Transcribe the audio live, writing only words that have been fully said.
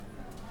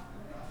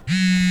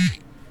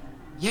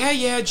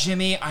Yeah,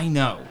 Jimmy, I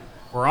know.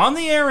 We're on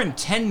the air in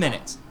 10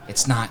 minutes.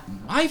 It's not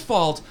my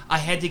fault I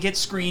had to get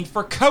screened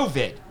for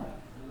COVID.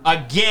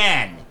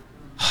 Again.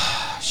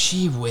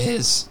 Gee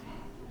whiz.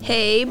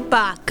 Hey,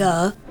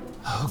 Baka.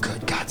 Oh,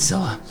 good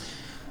Godzilla.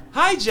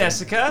 Hi,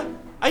 Jessica.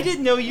 I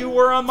didn't know you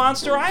were on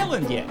Monster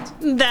Island yet.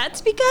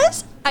 That's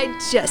because I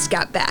just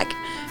got back.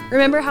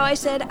 Remember how I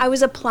said I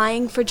was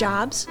applying for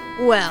jobs?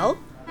 Well,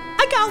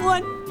 I got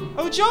one.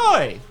 Oh,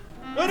 joy.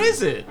 What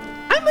is it?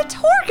 I'm a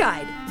tour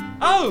guide.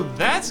 Oh,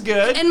 that's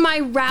good. And my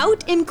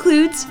route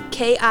includes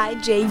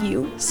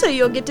KIJU, so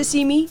you'll get to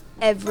see me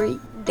every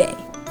day.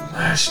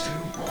 Last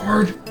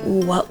board.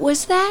 What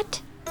was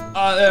that?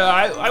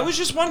 I was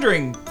just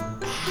wondering,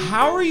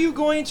 how are you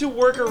going to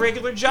work a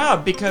regular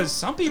job? Because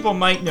some people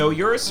might know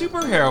you're a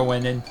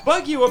superheroine and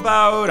bug you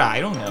about, I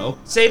don't know,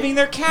 saving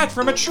their cat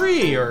from a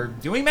tree or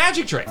doing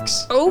magic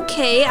tricks.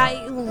 Okay,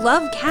 I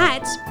love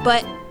cats,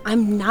 but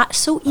I'm not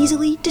so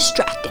easily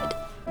distracted.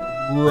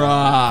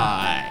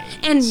 Right.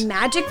 And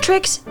magic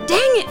tricks? Dang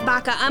it,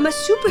 Baka, I'm a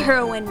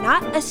superheroine,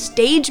 not a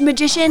stage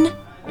magician.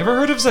 Ever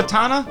heard of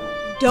Zatanna?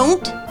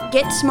 Don't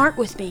get smart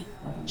with me.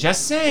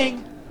 Just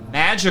saying.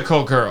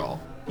 Magical girl.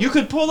 You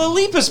could pull a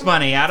Lepus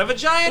bunny out of a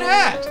giant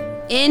hat.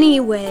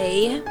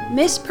 Anyway,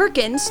 Miss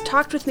Perkins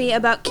talked with me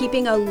about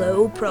keeping a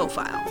low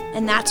profile,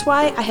 and that's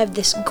why I have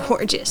this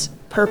gorgeous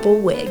purple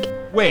wig.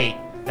 Wait,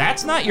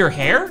 that's not your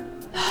hair?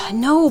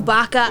 No,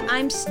 Baka,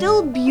 I'm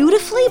still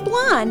beautifully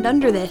blonde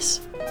under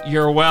this.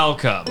 You're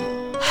welcome.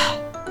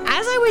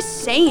 As I was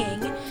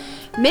saying,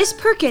 Miss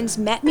Perkins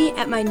met me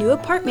at my new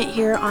apartment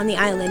here on the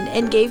island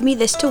and gave me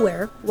this to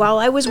wear while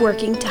I was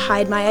working to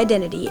hide my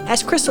identity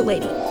as Crystal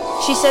Lady.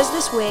 She says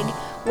this wig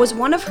was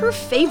one of her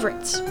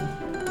favorites.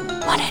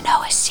 Wanna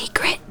know a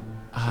secret?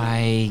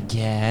 I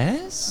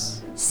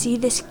guess? See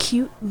this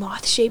cute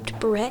moth-shaped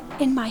barrette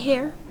in my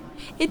hair?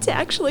 It's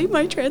actually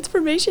my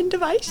transformation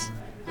device.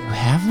 You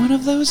have one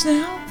of those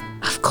now?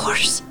 Of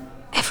course.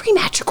 Every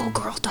magical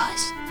girl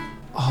does.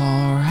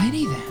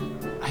 Alrighty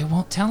then. I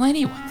won't tell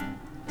anyone.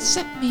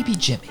 Except maybe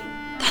Jimmy.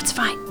 That's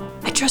fine.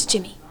 I trust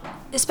Jimmy.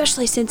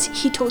 Especially since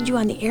he told you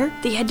on the air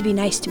that you had to be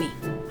nice to me.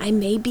 I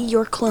may be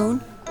your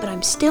clone, but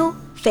I'm still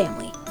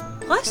family.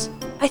 Plus,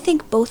 I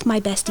think both my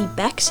bestie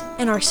Bex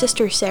and our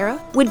sister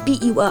Sarah would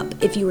beat you up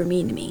if you were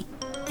mean to me.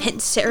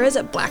 And Sarah's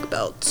a black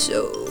belt,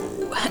 so...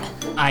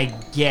 I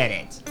get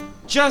it.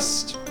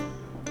 Just...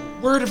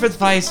 word of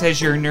advice as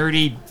your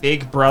nerdy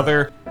big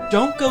brother.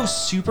 Don't go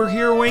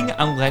superheroing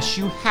unless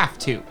you have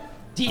to.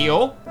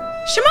 Deal?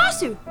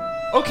 Shimasu!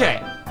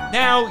 Okay,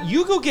 now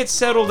you go get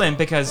settled in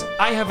because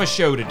I have a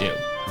show to do.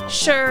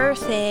 Sure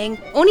thing.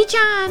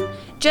 Oni-chan,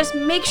 just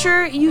make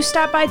sure you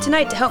stop by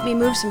tonight to help me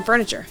move some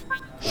furniture.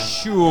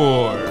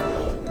 Sure.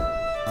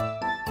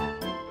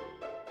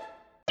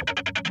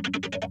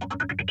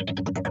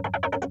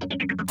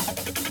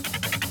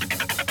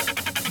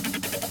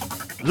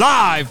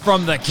 Live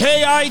from the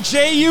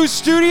KIJU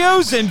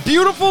studios in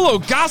beautiful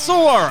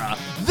Ogasawara,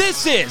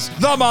 this is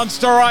the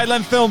Monster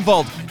Island Film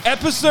Vault,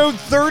 episode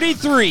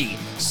 33,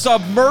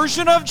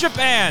 Submersion of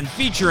Japan,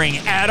 featuring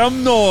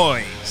Adam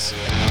Noyes.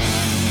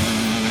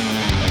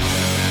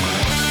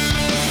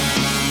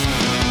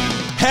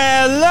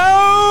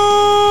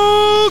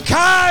 Hello,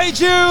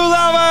 Kaiju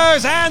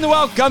lovers, and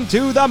welcome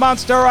to the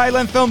Monster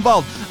Island Film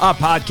Vault, a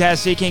podcast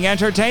seeking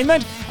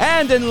entertainment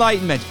and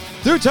enlightenment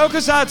through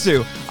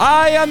tokusatsu.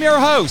 I am your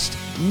host,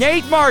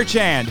 Nate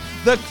Marchand,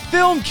 the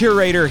film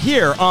curator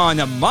here on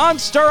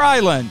Monster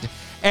Island.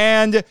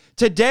 And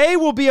today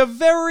will be a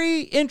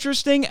very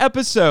interesting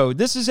episode.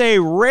 This is a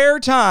rare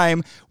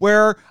time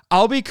where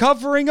I'll be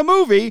covering a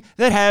movie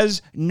that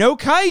has no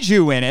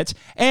kaiju in it.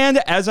 And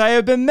as I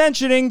have been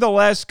mentioning the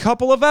last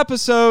couple of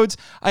episodes,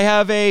 I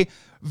have a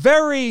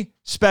very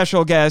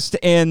special guest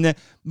in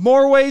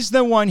more ways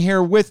than one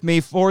here with me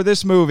for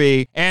this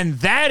movie. And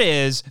that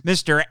is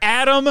Mr.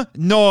 Adam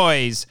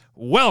Noyes.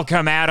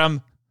 Welcome,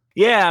 Adam.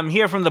 Yeah, I'm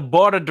here from the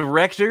board of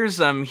directors.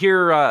 I'm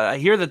here. I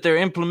hear that they're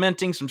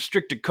implementing some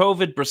stricter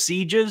COVID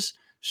procedures.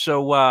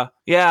 So,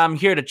 yeah, I'm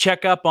here to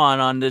check up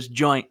on this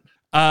joint.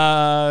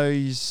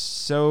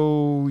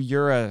 So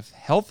you're a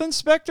health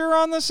inspector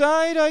on the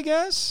side, I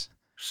guess?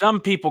 Some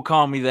people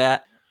call me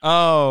that.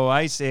 Oh,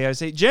 I see.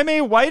 Jimmy,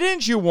 why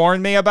didn't you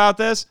warn me about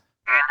this?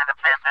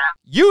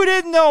 You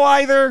didn't know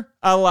either?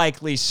 A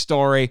likely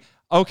story.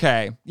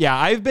 Okay, yeah,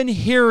 I've been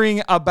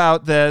hearing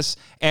about this,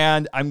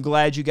 and I'm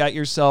glad you got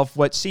yourself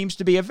what seems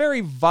to be a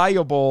very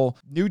viable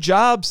new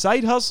job,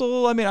 side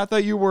hustle. I mean, I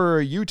thought you were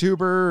a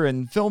YouTuber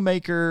and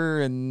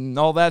filmmaker and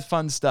all that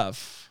fun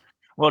stuff.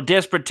 Well,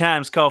 desperate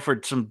times call for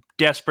some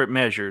desperate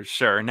measures,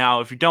 sir. Now,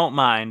 if you don't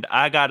mind,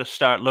 I got to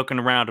start looking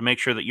around to make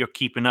sure that you're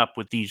keeping up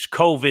with these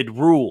COVID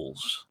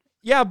rules.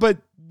 Yeah, but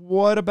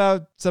what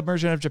about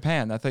Submersion of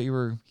Japan? I thought you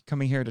were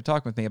coming here to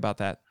talk with me about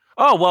that.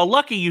 Oh, well,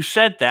 lucky you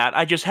said that.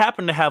 I just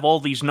happen to have all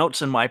these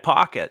notes in my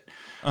pocket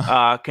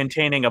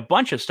containing a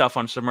bunch of stuff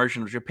on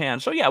Submersion of Japan.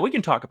 So, yeah, we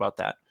can talk about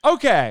that.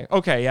 Okay,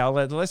 yeah,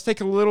 let's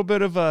take a little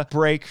bit of a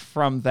break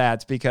from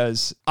that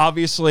because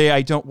obviously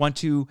I don't want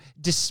to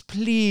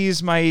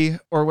displease my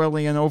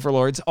Orwellian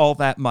overlords all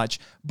that much,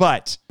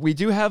 but we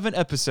do have an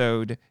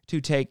episode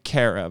to take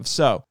care of.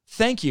 So,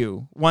 thank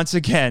you once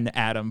again,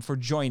 Adam, for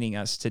joining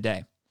us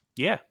today.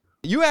 Yeah.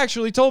 You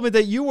actually told me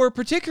that you were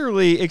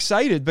particularly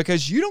excited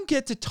because you don't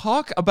get to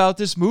talk about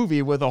this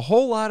movie with a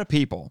whole lot of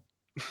people.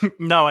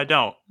 No, I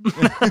don't.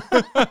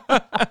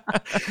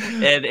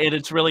 and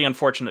it's really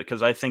unfortunate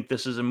because I think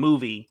this is a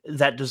movie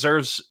that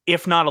deserves,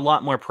 if not a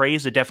lot more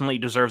praise, it definitely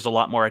deserves a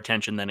lot more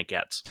attention than it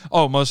gets.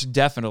 Oh, most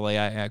definitely.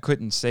 I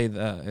couldn't say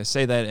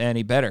that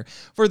any better.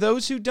 For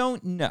those who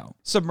don't know,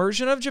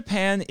 Submersion of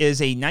Japan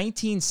is a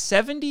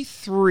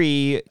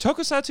 1973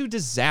 tokusatsu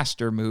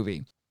disaster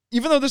movie.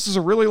 Even though this is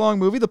a really long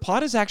movie, the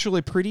plot is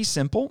actually pretty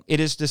simple.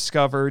 It is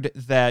discovered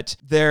that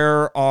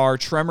there are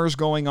tremors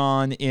going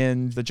on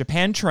in the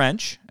Japan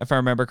Trench, if I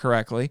remember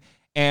correctly,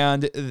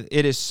 and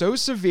it is so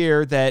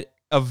severe that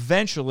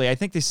eventually, I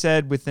think they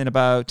said within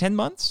about 10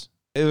 months,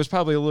 it was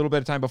probably a little bit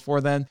of time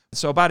before then,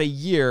 so about a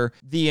year,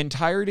 the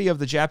entirety of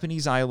the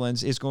Japanese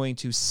islands is going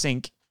to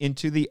sink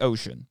into the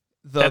ocean.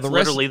 That's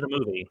literally the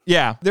movie.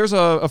 Yeah, there's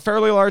a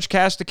fairly large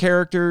cast of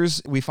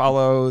characters. We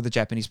follow the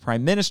Japanese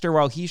prime minister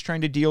while he's trying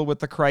to deal with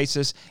the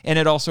crisis, and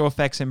it also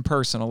affects him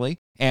personally.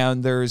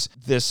 And there's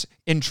this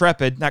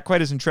intrepid, not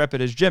quite as intrepid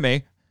as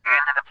Jimmy.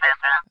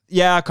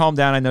 Yeah, calm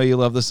down. I know you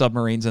love the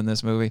submarines in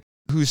this movie.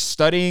 Who's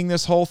studying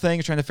this whole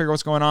thing, trying to figure out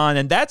what's going on.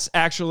 And that's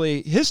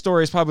actually, his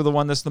story is probably the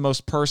one that's the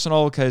most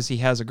personal because he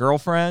has a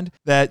girlfriend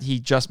that he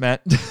just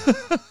met.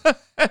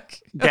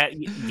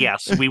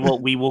 Yes, we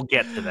will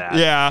get to that.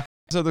 Yeah.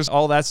 So there's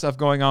all that stuff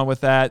going on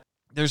with that.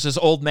 There's this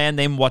old man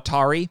named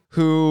Watari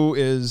who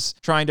is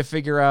trying to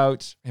figure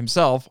out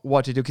himself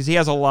what to do because he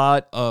has a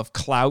lot of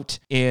clout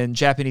in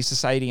Japanese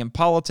society and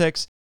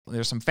politics.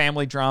 There's some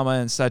family drama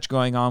and such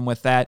going on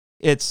with that.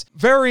 It's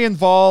very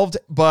involved,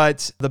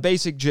 but the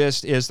basic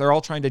gist is they're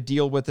all trying to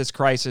deal with this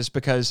crisis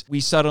because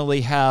we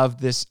suddenly have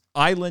this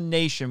island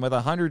nation with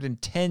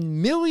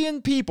 110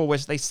 million people,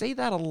 which they say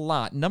that a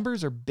lot.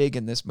 Numbers are big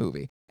in this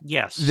movie.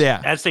 Yes,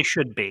 yeah, as they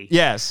should be.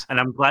 Yes. And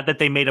I'm glad that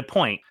they made a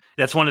point.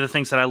 That's one of the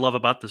things that I love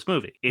about this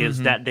movie is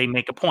that they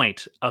make a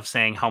point of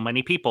saying how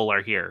many people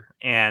are here.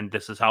 And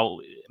this is how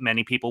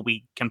many people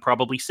we can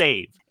probably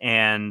save.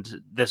 And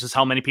this is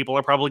how many people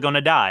are probably going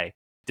to die.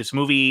 This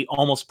movie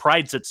almost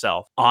prides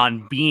itself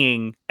on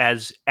being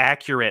as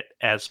accurate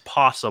as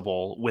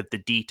possible with the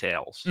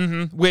details.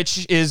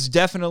 Which is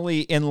definitely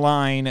in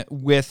line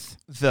with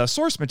the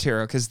source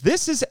material, because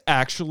this is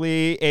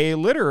actually a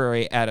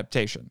literary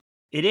adaptation.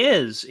 It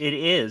is.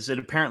 It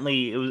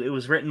apparently, it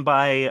was written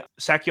by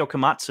Sakio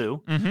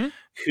Komatsu,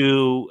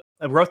 who,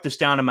 I wrote this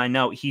down in my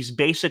note, he's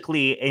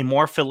basically a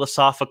more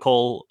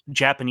philosophical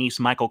Japanese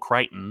Michael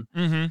Crichton.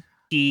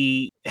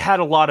 He had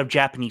a lot of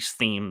Japanese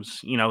themes.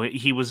 You know,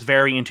 he was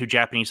very into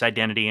Japanese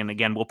identity. And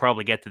again, we'll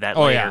probably get to that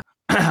later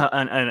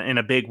in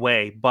a big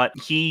way. But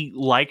he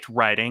liked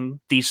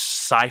writing these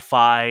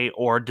sci-fi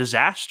or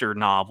disaster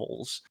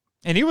novels.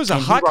 And he was a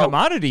hot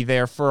commodity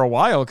there for a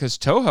while because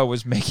Toho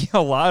was making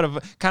a lot of,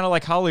 kind of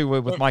like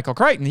Hollywood with Michael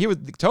Crichton.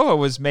 Toho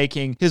was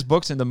making his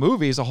books and the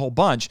movies a whole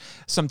bunch.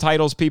 Some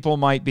titles people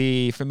might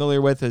be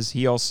familiar with is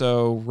he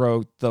also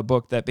wrote the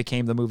book that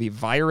became the movie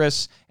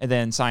Virus, and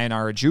then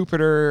Sayonara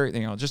Jupiter,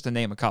 just to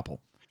name a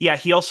couple. Yeah,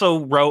 he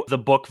also wrote the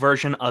book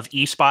version of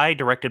E-Spy,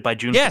 directed by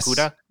Jun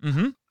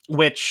Fukuda,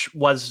 which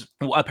was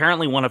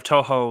apparently one of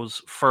Toho's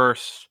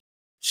first.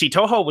 See,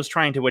 Toho was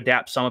trying to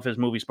adapt some of his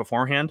movies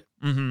beforehand,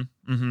 and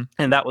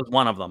that was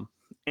one of them.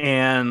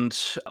 And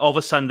all of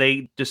a sudden,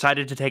 they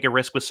decided to take a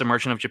risk with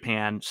Submersion of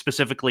Japan,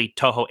 specifically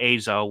Toho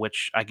Eizo,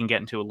 which I can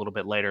get into a little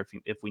bit later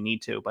if we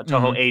need to. But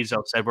Toho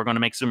Eizo said, we're going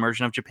to make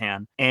Submersion of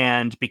Japan.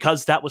 And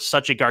because that was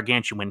such a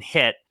gargantuan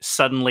hit,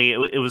 suddenly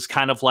it was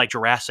kind of like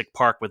Jurassic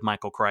Park with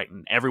Michael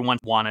Crichton. Everyone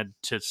wanted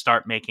to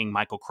start making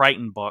Michael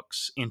Crichton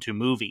books into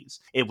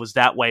movies. It was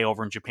that way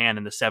over in Japan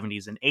in the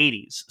 70s and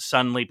 80s.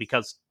 Suddenly,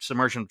 because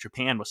Submersion of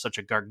Japan was such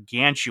a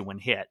gargantuan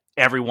hit,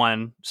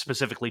 everyone,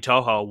 specifically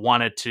Toho,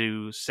 wanted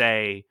to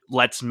say,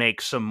 let's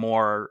make some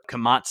more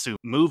Komatsu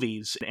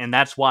movies. And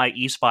that's why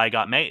E-Spy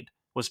got made,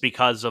 was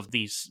because of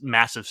the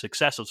massive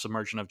success of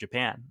Submersion of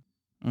Japan.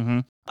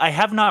 I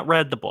have not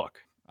read the book.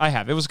 I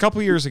have. It was a couple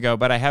years ago,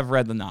 but I have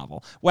read the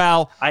novel.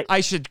 Well,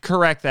 I should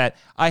correct that.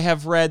 I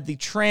have read the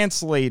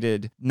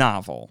translated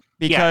novel.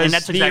 Because and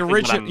that's exactly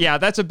what I'm... Yeah,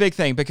 that's a big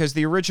thing, because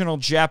the original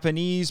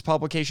Japanese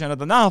publication of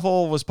the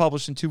novel was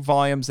published in 2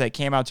 volumes that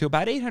came out to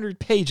about 800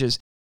 pages.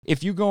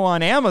 If you go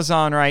on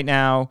Amazon right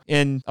now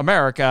in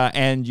America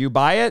and you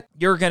buy it,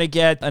 you're going to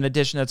get an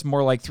edition that's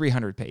more like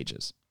 300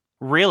 pages.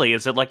 Really?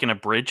 Is it like an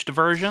abridged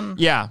version?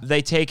 Yeah,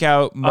 they take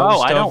out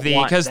most of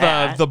the, because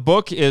the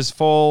book is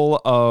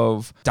full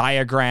of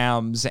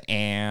diagrams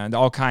and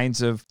all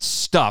kinds of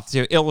stuff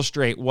to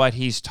illustrate what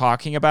he's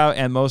talking about,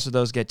 and most of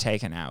those get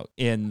taken out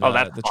in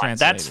the translated.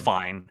 That's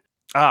fine.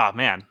 Ah,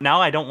 man.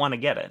 Now I don't want to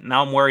get it.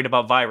 Now I'm worried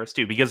about virus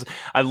too, because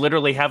I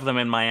literally have them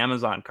in my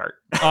Amazon cart.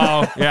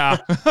 Oh, yeah.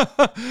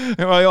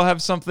 Well, you'll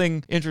have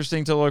something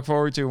interesting to look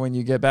forward to when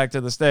you get back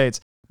to the States.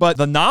 But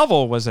the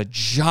novel was a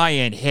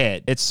giant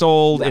hit. It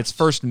sold its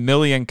first 1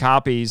 million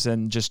copies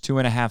in just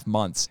 2.5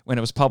 months when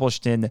it was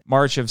published in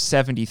March of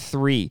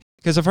 1973.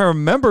 Because if I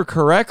remember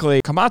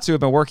correctly, Komatsu had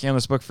been working on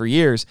this book for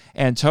years,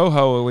 and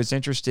Toho was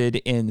interested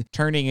in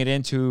turning it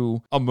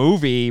into a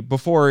movie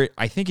before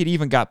I think it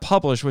even got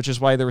published, which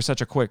is why there was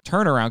such a quick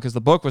turnaround, because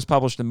the book was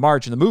published in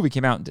March and the movie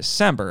came out in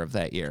December of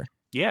that year.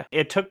 Yeah,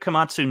 it took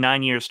Komatsu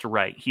 9 years to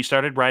write. He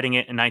started writing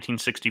it in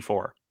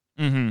 1964.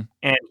 Mm-hmm.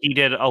 And he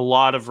did a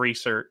lot of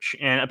research.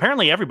 And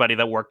apparently everybody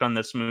that worked on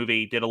this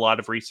movie did a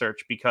lot of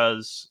research,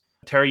 because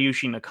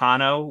Terayushi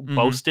Nakano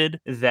boasted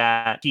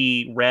that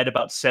he read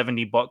about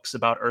 70 books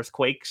about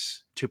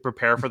earthquakes to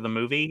prepare for the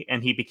movie,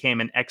 and he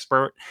became an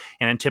expert.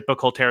 And in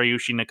typical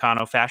Terayushi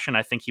Nakano fashion,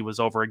 I think he was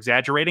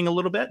over-exaggerating a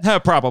little bit.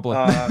 Probably.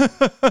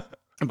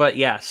 But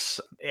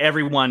yes,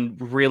 everyone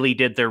really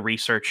did their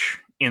research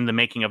in the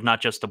making of not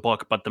just the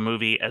book, but the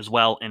movie as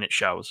well, and it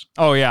shows.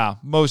 Oh, yeah,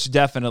 most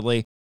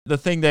definitely. The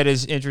thing that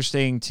is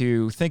interesting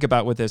to think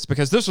about with this,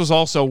 because this was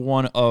also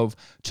one of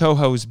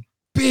Toho's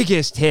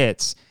biggest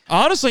hits.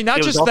 Honestly,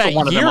 not just that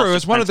year, it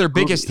was one of their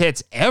biggest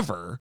hits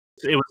ever.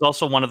 It was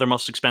also one of their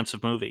most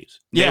expensive movies.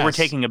 They were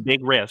taking a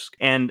big risk.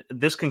 And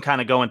this can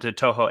kind of go into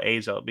Toho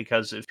Eizo,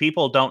 because if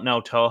people don't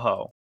know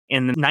Toho,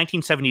 in the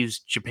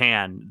 1970s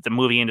Japan, the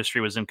movie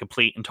industry was in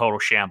complete and total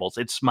shambles.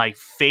 It's my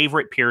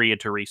favorite period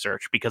to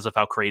research because of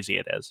how crazy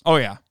it is. Oh,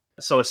 yeah.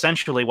 So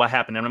essentially what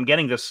happened, and I'm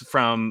getting this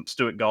from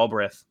Stuart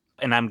Galbraith,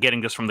 and I'm getting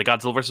this from the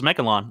Godzilla vs.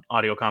 Megalon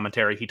audio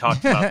commentary. He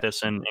talked about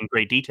this in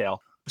great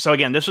detail. So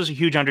again, this was a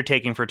huge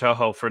undertaking for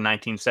Toho for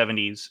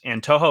 1970s,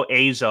 and Toho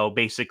Eizo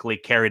basically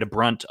carried a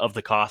brunt of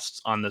the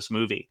costs on this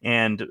movie.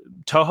 And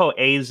Toho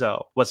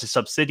Eizo was a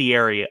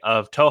subsidiary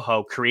of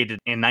Toho, created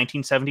in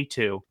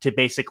 1972 to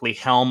basically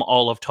helm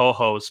all of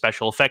Toho's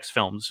special effects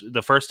films.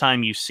 The first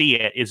time you see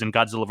it is in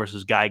Godzilla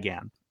vs.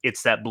 Gigan.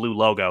 It's that blue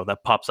logo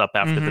that pops up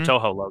after the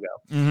Toho logo.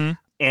 Mm-hmm.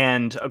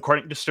 And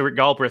according to Stuart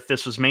Galbraith,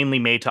 this was mainly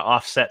made to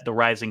offset the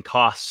rising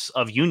costs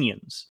of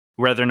unions.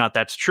 Whether or not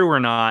that's true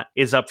or not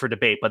is up for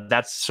debate, but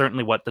that's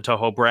certainly what the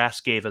Toho brass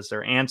gave as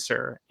their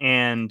answer.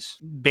 And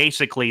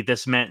basically,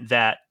 this meant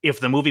that if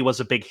the movie was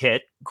a big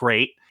hit,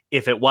 great.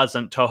 If it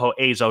wasn't, Toho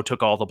Eizo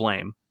took all the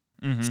blame.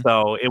 Mm-hmm.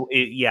 So,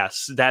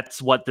 yes,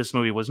 that's what this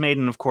movie was made.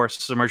 And of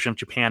course, Submersion of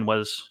Japan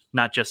was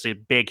not just a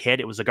big hit,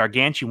 it was a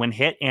gargantuan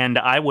hit. And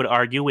I would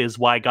argue is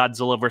why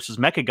Godzilla vs.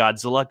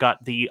 Mechagodzilla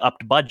got the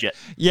upped budget.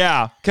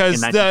 Yeah, because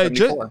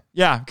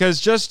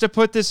just to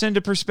put this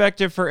into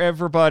perspective for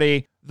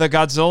everybody, the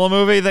Godzilla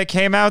movie that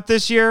came out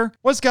this year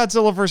was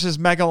Godzilla vs.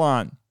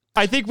 Megalon.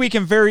 I think we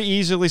can very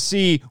easily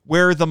see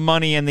where the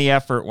money and the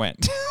effort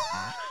went.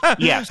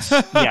 Yes.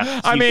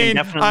 I mean,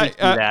 definitely see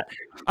that.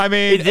 I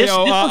mean,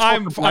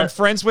 I'm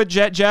friends with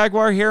Jet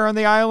Jaguar here on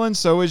the island.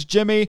 So is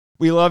Jimmy.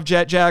 We love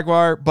Jet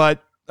Jaguar,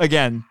 but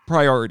again,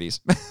 priorities.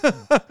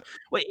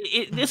 Well,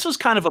 this was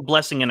kind of a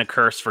blessing and a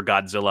curse for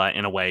Godzilla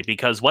in a way,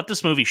 because what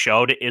this movie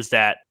showed is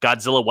that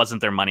Godzilla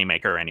wasn't their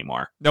moneymaker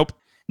anymore. Nope.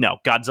 No,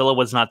 Godzilla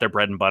was not their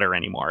bread and butter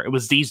anymore. It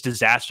was these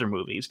disaster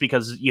movies,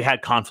 because you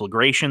had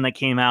Conflagration that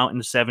came out in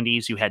the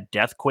 70s. You had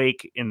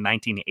Deathquake in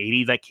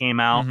 1980 that came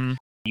out. Mm-hmm.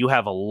 You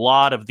have a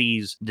lot of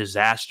these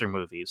disaster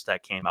movies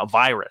that came out.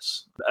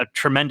 Virus, a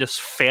tremendous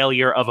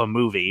failure of a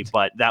movie,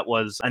 but that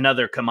was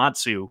another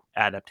Komatsu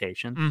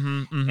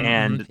adaptation.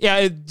 And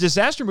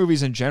disaster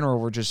movies in general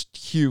were just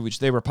huge.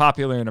 They were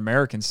popular in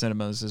American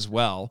cinemas as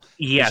well.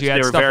 Yes, you had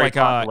they were stuff very like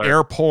popular.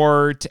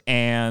 Airport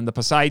and The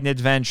Poseidon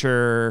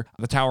Adventure,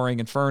 The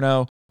Towering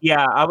Inferno.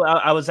 Yeah,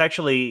 I was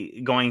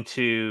actually going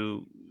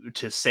to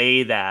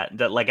say that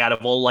like out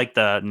of all like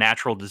the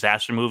natural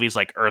disaster movies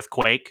like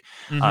Earthquake,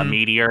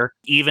 Meteor,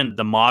 even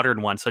the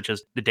modern ones such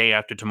as The Day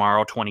After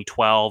Tomorrow,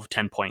 2012,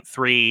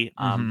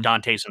 10.3,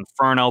 Dante's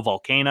Inferno,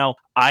 Volcano,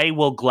 I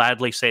will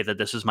gladly say that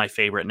this is my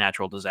favorite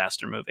natural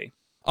disaster movie.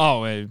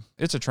 Oh,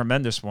 it's a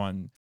tremendous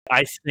one.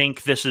 I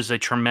think this is a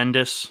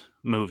tremendous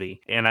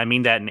movie, and I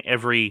mean that in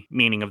every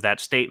meaning of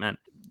that statement.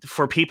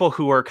 For people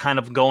who are kind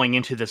of going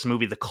into this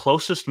movie, the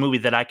closest movie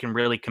that I can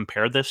really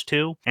compare this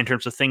to in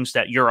terms of things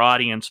that your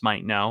audience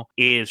might know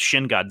is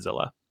Shin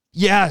Godzilla.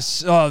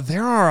 Yes,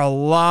 there are a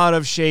lot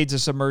of shades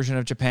of Submersion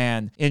of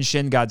Japan in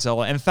Shin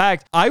Godzilla. In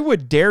fact, I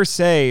would dare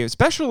say,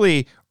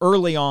 especially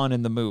early on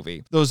in the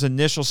movie, those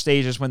initial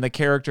stages when the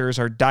characters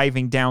are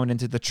diving down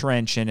into the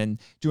trench and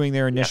doing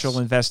their initial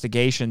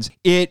investigations,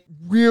 it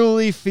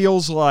really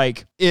feels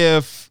like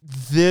if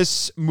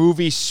this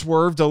movie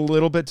swerved a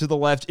little bit to the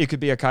left, it could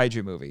be a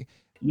kaiju movie.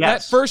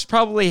 Yes. That first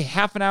probably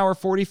half an hour,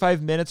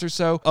 45 minutes or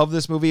so of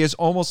this movie is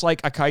almost like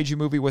a kaiju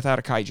movie without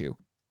a kaiju.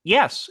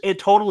 Yes, it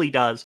totally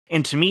does.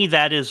 And to me,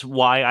 that is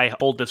why I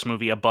hold this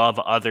movie above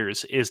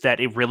others, is that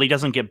it really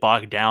doesn't get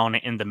bogged down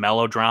in the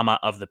melodrama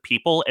of the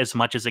people as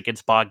much as it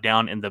gets bogged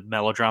down in the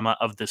melodrama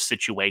of the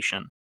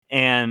situation.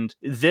 And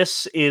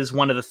this is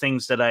one of the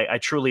things that I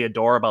truly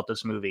adore about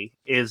this movie,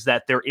 is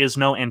that there is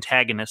no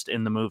antagonist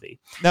in the movie.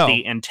 No.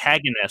 The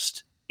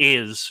antagonist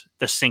is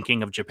the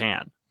sinking of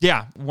Japan.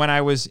 Yeah. When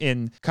I was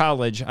in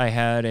college, I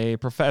had a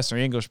professor,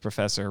 English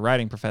professor,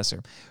 writing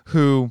professor,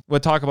 who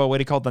would talk about what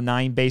he called the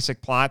 9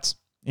 basic plots.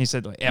 He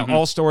said,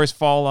 all stories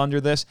fall under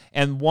this.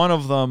 And one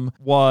of them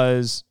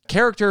was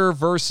character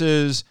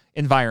versus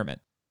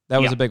environment.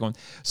 That was a big one.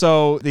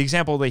 So the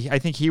example that I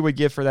think he would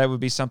give for that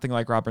would be something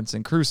like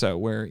Robinson Crusoe,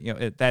 where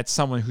that's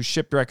someone who's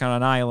shipwrecked on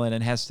an island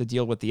and has to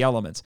deal with the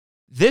elements.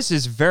 This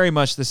is very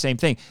much the same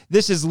thing.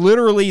 This is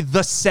literally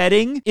the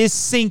setting is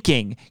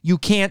sinking. You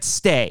can't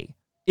stay.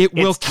 It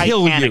will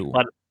kill you.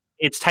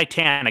 It's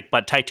Titanic,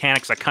 but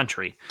Titanic's a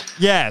country.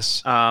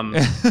 Yes.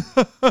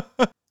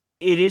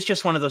 It is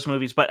just one of those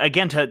movies. But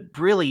again, to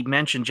really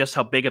mention just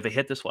how big of a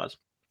hit this was,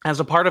 as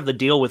a part of the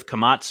deal with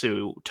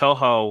Komatsu,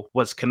 Toho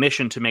was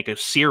commissioned to make a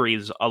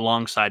series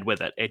alongside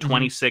with it, a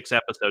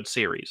 26-episode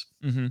series.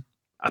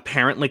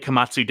 Apparently,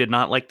 Komatsu did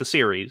not like the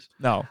series.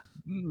 No.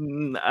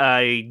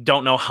 I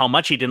don't know how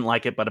much he didn't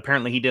like it, but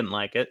apparently he didn't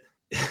like it.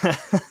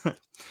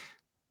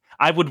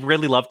 I would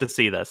really love to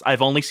see this.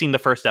 I've only seen the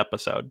first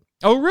episode.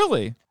 Oh,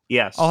 really?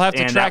 Yes. I'll have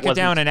to track it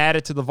down and add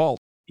it to the vault.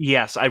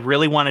 Yes, I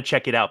really want to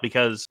check it out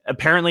because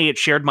apparently it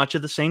shared much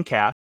of the same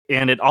cast,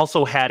 and it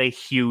also had a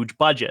huge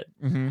budget.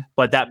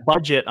 But that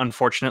budget,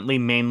 unfortunately,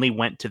 mainly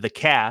went to the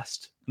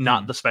cast,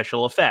 not the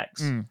special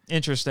effects.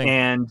 Interesting.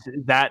 And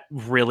that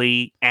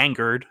really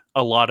angered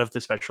a lot of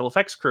the special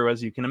effects crew,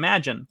 as you can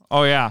imagine.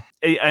 Oh, yeah.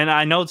 And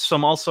I know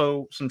some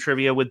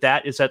trivia with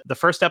that is that the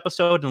first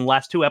episode and the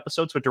last 2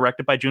 episodes were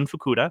directed by Jun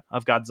Fukuda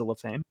of Godzilla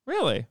fame.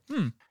 Really?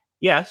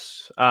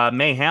 Yes.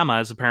 Mei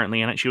Hama is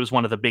apparently in it. She was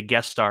one of the big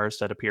guest stars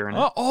that appear in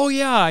it. Oh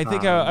yeah. I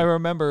think I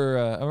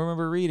remember. I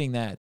remember reading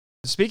that.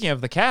 Speaking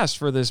of the cast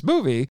for this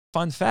movie,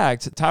 fun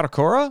fact: Dr.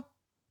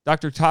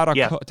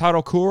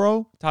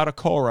 Tadokuro.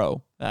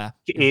 I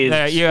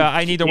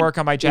need to work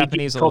on my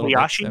Japanese a little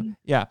bit. So,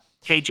 yeah.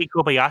 Keiji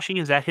Kobayashi,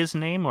 is that his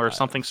name or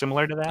something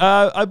similar to that?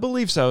 I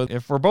believe so.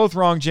 If we're both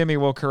wrong, Jimmy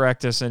will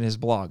correct us in his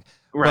blog.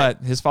 Right.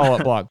 But his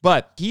follow-up blog.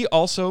 But he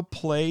also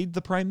played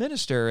the Prime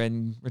Minister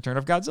in Return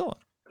of Godzilla.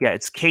 Yeah,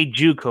 it's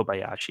Keiju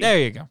Kobayashi. There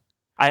you go.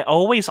 I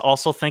always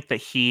also think that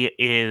he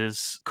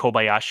is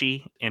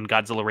Kobayashi in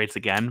Godzilla Raids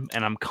Again,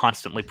 and I'm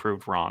constantly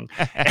proved wrong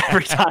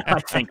every time I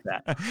think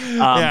that.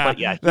 But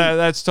yeah,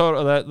 that's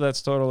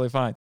totally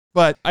fine.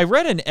 But I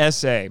read an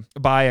essay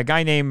by a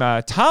guy named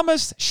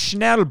Thomas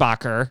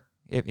Schnellbacher.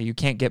 You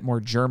can't get more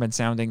German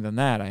sounding than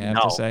that, I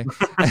have to say.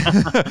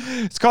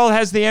 It's called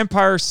Has the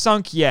Empire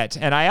Sunk Yet?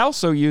 And I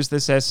also used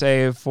this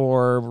essay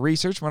for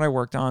research when I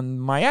worked on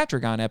my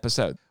Atragon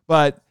episode.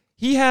 But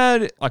he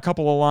had a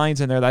couple of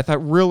lines in there that I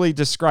thought really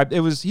described. He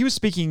was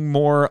speaking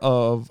more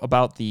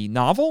about the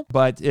novel,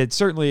 but it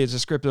certainly is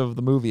descriptive of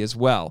the movie as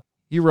well.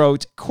 He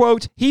wrote,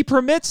 quote, "He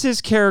permits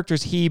his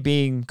characters, he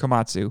being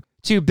Komatsu,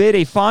 to bid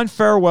a fond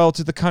farewell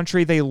to the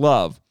country they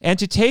love and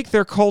to take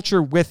their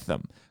culture with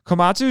them.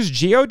 Komatsu's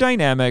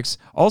geodynamics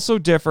also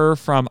differ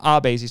from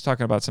Abe's." He's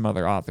talking about some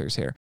other authors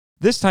here.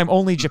 "This time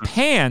only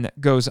Japan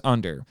goes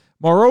under.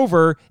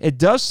 Moreover, it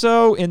does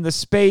so in the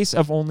space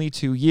of only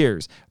 2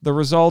 years, the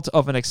result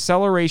of an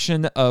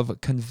acceleration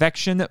of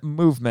convection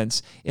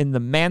movements in the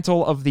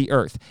mantle of the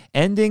Earth,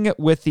 ending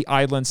with the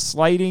island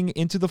sliding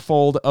into the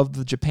fold of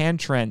the Japan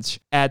Trench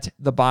at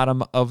the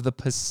bottom of the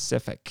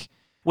Pacific."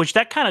 Which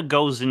that kind of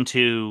goes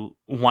into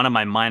one of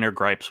my minor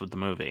gripes with the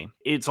movie.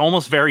 It's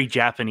almost very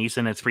Japanese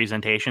in its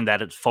presentation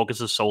that it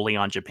focuses solely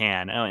on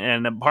Japan.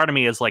 And part of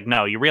me is like,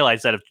 no, you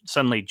realize that if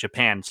suddenly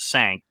Japan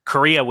sank,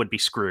 Korea would be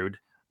screwed.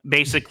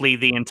 Basically,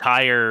 the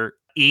entire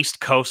east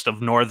coast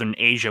of northern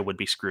Asia would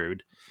be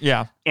screwed.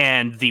 Yeah.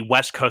 And the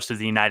west coast of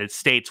the United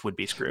States would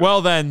be screwed.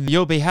 Well, then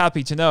you'll be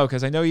happy to know,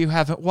 because I know you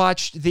haven't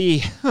watched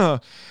the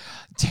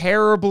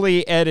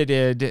terribly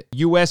edited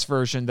U.S.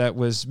 version that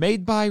was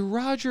made by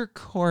Roger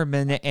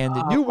Corman and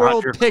New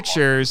World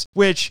Pictures,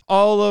 which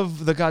all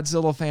of the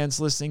Godzilla fans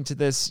listening to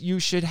this, you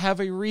should have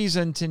a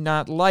reason to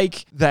not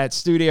like that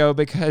studio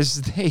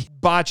because they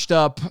botched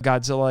up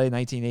Godzilla in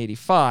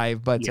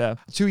 1985. But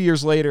 2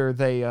 years later,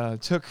 they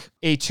took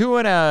a 2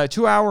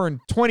 hour and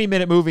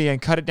 20-minute movie and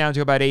cut it down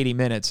to about 80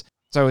 minutes.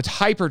 So it's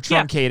hyper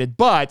truncated,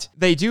 but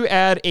they do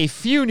add a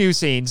few new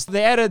scenes.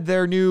 They added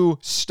their new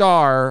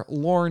star,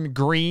 Lorne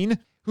Green,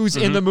 who's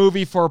in the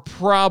movie for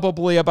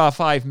probably about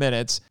 5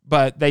 minutes,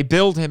 but they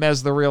build him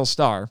as the real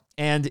star.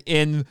 And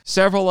in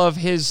several of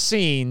his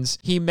scenes,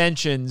 he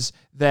mentions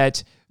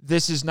that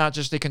this is not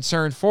just a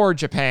concern for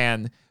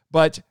Japan,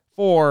 but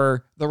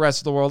for the rest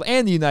of the world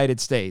and the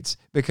United States,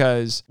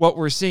 because what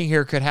we're seeing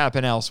here could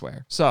happen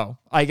elsewhere. So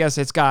I guess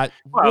it's got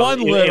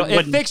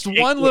it fixed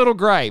one little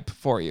gripe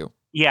for you.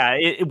 Yeah,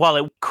 it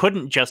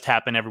couldn't just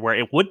happen everywhere.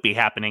 It would be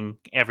happening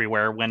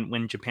everywhere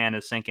when Japan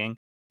is sinking.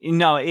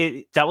 No,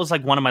 that was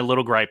like one of my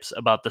little gripes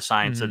about the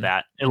science of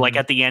that. Like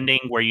at the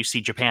ending where you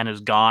see Japan is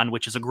gone,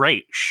 which is a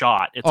great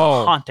shot. It's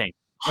a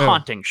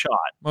haunting shot.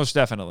 Most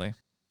definitely.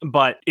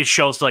 But it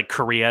shows like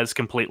Korea is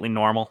completely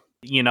normal.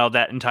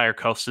 That entire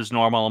coast is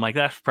normal. I'm like,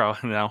 that's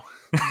probably,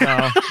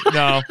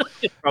 No.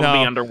 It's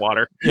probably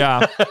underwater.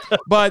 Yeah.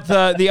 But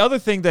the other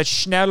thing that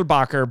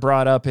Schnellbacher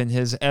brought up in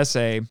his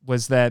essay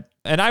was that,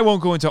 and I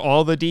won't go into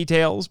all the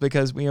details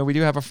because we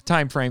do have a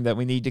time frame that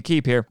we need to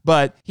keep here,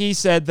 but he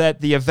said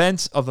that the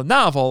events of the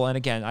novel, and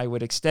again, I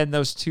would extend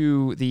those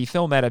to the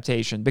film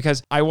adaptation,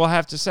 because I will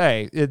have to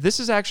say,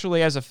 this is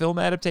actually, as a film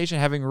adaptation,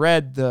 having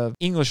read the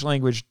English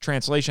language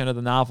translation of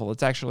the novel,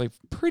 it's actually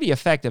pretty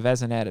effective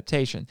as an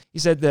adaptation. He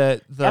said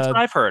that that's what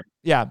I've heard.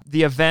 Yeah,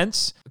 the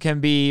events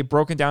can be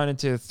broken down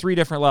into 3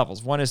 different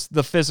levels. One is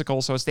the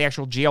physical, so it's the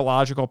actual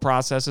geological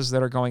processes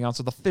that are going on,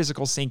 so the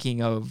physical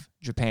sinking of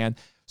Japan.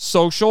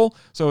 Social,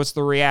 so it's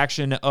the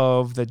reaction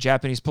of the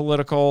Japanese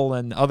political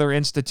and other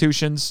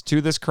institutions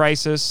to this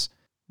crisis.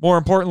 More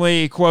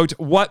importantly, quote,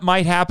 what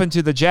might happen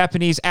to the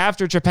Japanese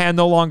after Japan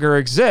no longer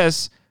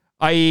exists,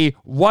 i.e.,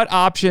 what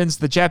options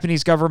the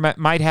Japanese government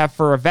might have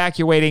for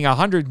evacuating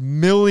 100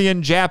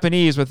 million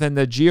Japanese within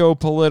the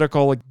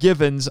geopolitical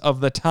givens of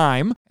the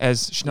time,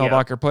 as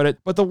Schnellbacher put it.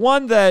 But the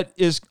one that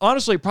is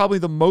honestly probably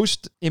the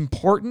most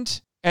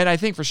important, and I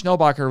think for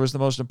Schnellbacher was the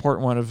most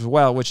important one as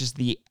well, which is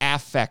the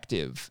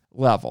affective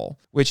level,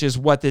 which is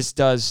what this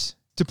does,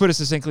 to put it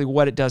succinctly,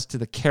 what it does to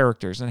the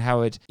characters and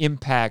how it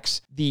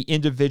impacts the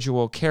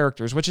individual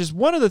characters, which is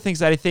one of the things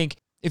that I think,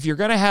 if you're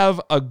going to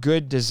have a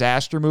good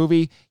disaster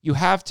movie, you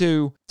have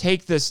to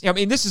take this. I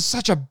mean, this is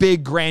such a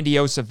big,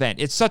 grandiose event.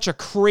 It's such a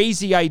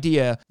crazy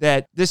idea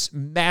that this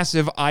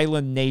massive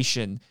island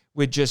nation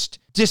would just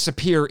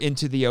disappear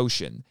into the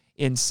ocean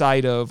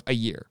inside of a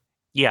year.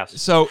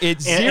 Yes. So it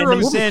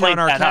zeroes in on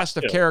our cast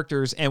of too.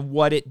 characters and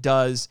what it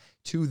does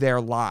to their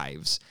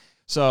lives.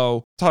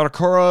 So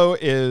Tadokoro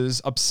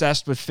is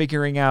obsessed with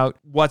figuring out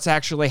what's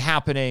actually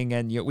happening,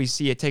 and we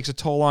see it takes a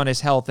toll on his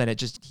health, and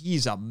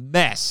he's a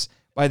mess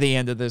by the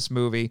end of this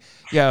movie.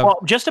 Yeah. Well,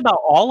 just about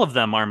all of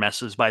them are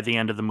messes by the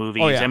end of the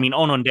movie. Oh, yeah. I mean,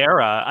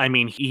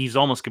 Onondera, he's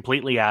almost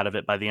completely out of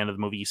it by the end of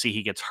the movie. You see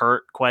he gets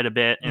hurt quite a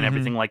bit and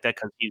everything like that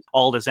because he's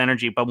all his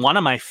energy. But one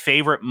of my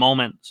favorite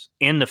moments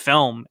in the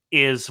film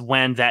is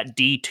when that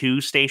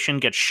D2 station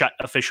gets shut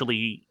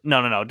officially.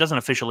 No, it doesn't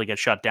officially get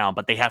shut down,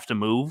 but they have to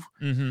move.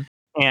 Mm-hmm.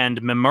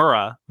 And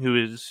Mimura,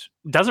 who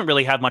doesn't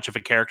really have much of a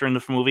character in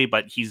this movie,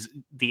 but he's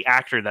the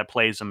actor that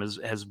plays him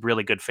has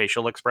really good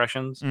facial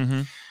expressions.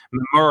 Mm-hmm.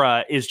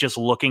 Mimura is just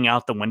looking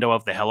out the window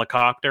of the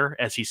helicopter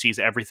as he sees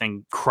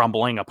everything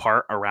crumbling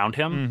apart around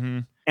him. Mm-hmm.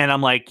 And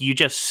I'm like, you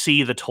just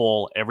see the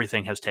toll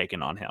everything has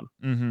taken on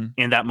him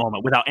in that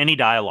moment without any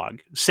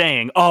dialogue,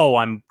 saying, oh,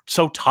 I'm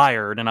so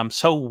tired and I'm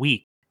so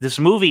weak. This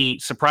movie,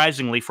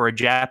 surprisingly for a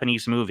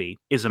Japanese movie,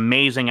 is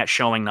amazing at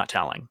showing, not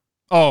telling.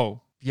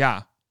 Oh,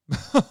 yeah.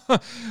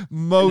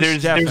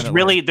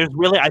 Definitely. There's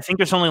really I think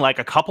there's only like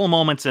a couple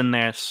moments in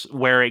this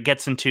where it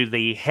gets into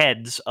the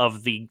heads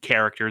of the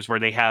characters where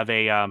they have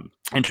a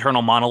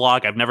internal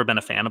monologue. I've never been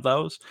a fan of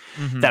those.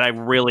 That I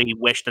really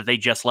wish that they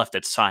just left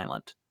it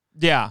silent.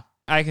 Yeah,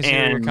 I can see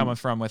where you're coming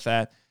from with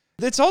that.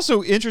 It's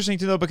also interesting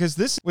to know because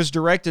this was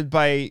directed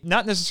by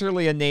not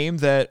necessarily a name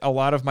that a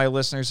lot of my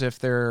listeners, if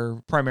they're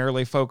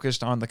primarily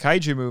focused on the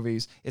kaiju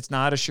movies, it's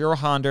not a Shiro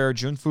Honda or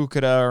Jun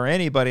Fukuda or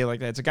anybody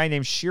like that. It's a guy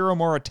named Shiro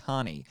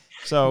Moritani.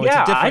 So it's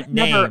a different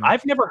name.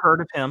 I've never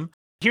heard of him.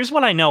 Here's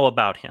what I know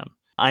about him.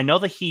 I know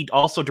that he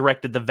also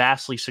directed the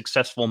vastly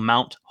successful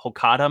Mount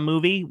Hokata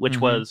movie,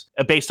 which was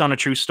based on a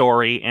true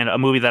story and a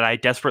movie that I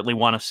desperately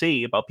want to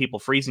see about people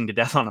freezing to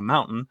death on a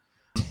mountain.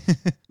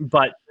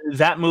 But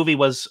that movie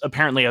was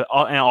apparently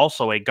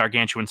also a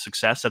gargantuan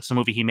success. That's the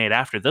movie he made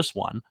after this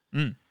one.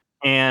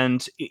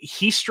 And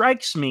he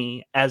strikes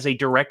me as a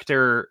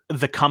director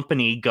the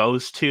company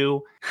goes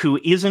to who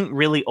isn't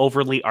really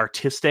overly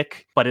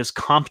artistic, but is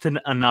competent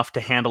enough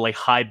to handle a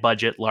high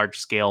budget, large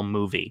scale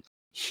movie.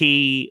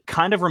 He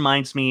kind of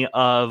reminds me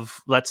of,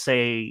 let's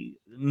say,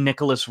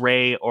 Nicholas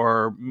Ray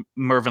or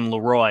Mervyn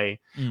LeRoy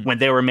when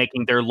they were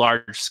making their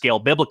large scale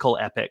biblical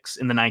epics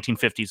in the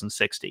 1950s and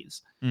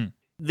 60s.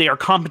 They are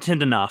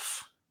competent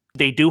enough.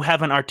 They do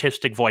have an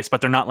artistic voice, but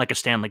they're not like a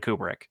Stanley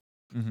Kubrick.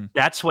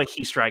 That's what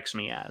he strikes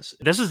me as.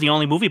 This is the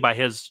only movie by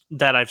his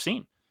that I've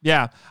seen.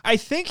 Yeah, I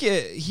think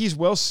he's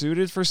well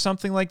suited for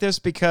something like this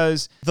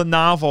because the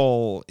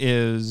novel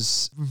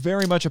is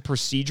very much a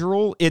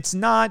procedural. It's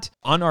not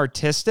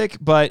unartistic,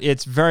 but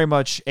it's very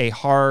much a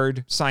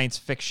hard science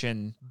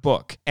fiction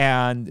book.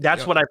 And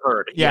that's what I've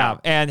heard. Yeah.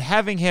 And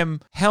having him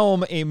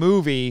helm a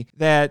movie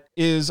that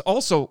is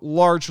also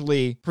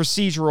largely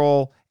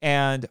procedural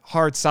and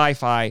hard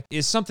sci-fi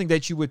is something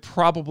that you would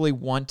probably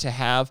want to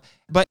have.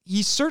 But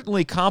he's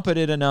certainly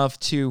competent enough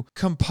to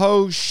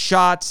compose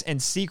shots and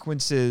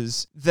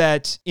sequences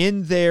that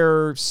in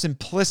their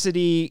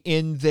simplicity,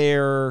 in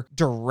their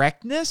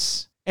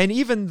directness, and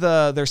even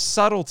their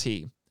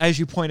subtlety, as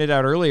you pointed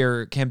out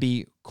earlier, can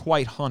be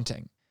quite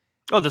haunting.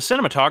 Oh, the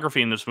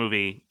cinematography in this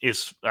movie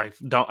is,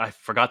 I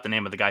forgot the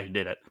name of the guy who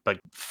did it, but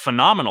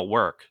phenomenal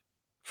work.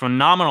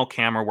 Phenomenal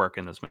camera work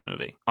in this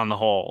movie on the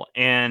whole.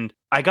 And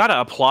I got to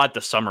applaud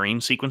the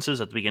submarine sequences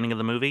at the beginning of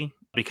the movie.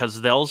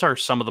 because those are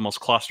some of the most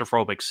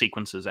claustrophobic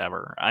sequences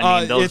ever.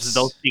 I mean,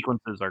 those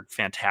sequences are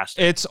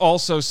fantastic. It's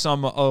also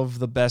some of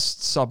the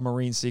best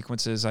submarine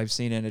sequences I've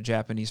seen in a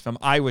Japanese film.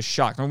 I was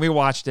shocked. When we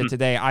watched it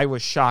today, I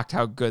was shocked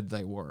how good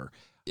they were.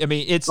 I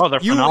mean, they're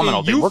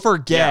phenomenal. You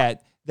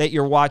forget that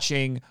you're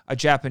watching a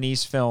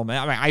Japanese film.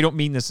 I mean, I don't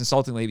mean this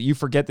insultingly, but you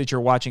forget that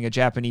you're watching a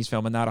Japanese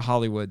film and not a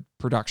Hollywood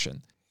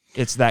production.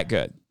 It's that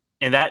good.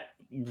 And that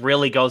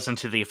really goes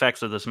into the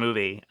effects of this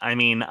movie. I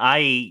mean,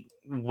 I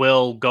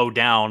will go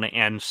down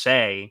and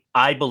say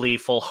I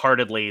believe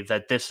full-heartedly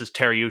that this is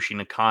Teruyuki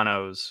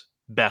Nakano's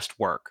best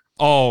work.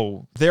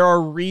 Oh, there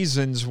are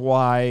reasons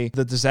why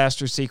the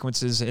disaster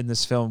sequences in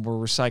this film were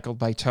recycled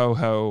by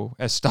Toho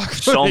as stock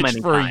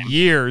footage for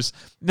years.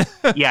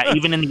 Yeah,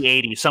 even in the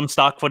 80s. Some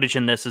stock footage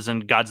in this is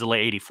in Godzilla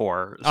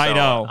 84. So, I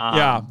know.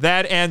 Yeah,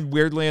 that and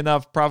weirdly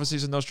enough,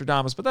 Prophecies of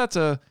Nostradamus, but that's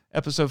a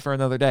episode for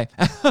another day.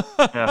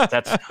 Yeah,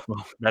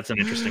 that's an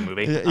interesting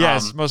movie.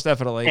 Yes, most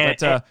definitely.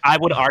 And I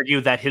would argue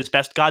that his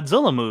best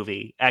Godzilla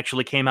movie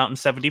actually came out in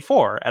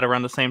 1974 at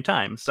around the same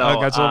time. So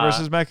Godzilla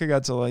versus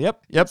Mechagodzilla.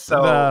 Yep.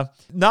 So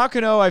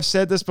Nakano, I've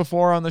said this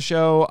before on the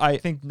show. I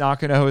think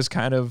Nakano is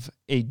kind of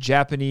a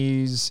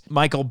Japanese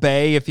Michael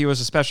Bay if he was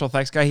a special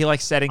effects guy. He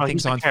likes setting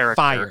things on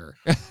fire.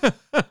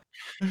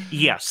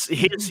 Yes,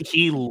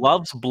 he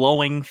loves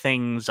blowing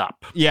things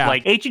up. Yeah.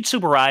 Like Eiichi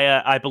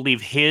Tsuburaya, I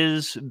believe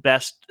his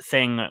best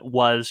thing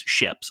was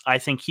ships. I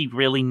think he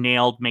really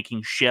nailed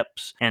making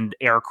ships and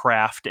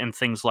aircraft and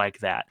things like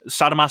that.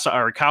 Sadamasa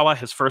Arikawa,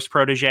 his first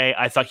protege,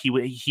 I thought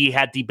he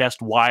had the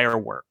best wire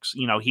works.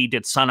 You know, he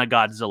did Son of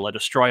Godzilla,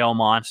 Destroy All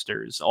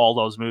Monsters, all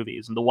those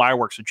movies, and the wire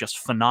works are just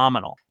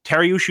phenomenal.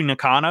 Teruyuki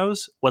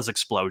Nakano's was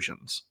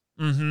explosions.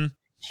 Mm-hmm.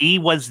 He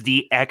was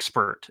the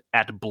expert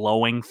at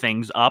blowing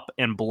things up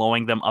and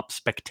blowing them up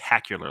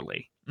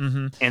spectacularly.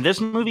 Mm-hmm. And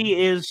this movie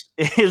is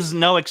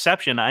no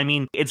exception. I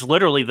mean, it's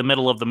literally the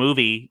middle of the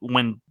movie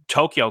when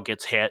Tokyo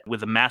gets hit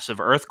with a massive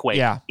earthquake.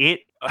 Yeah.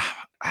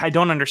 I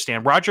don't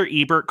understand. Roger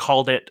Ebert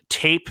called it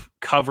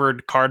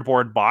tape-covered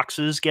cardboard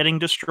boxes getting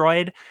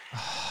destroyed.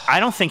 I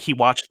don't think he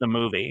watched the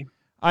movie.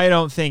 I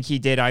don't think he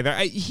did either.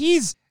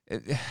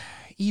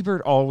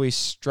 Ebert always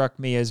struck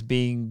me as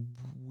being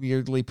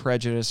weirdly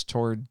prejudiced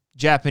toward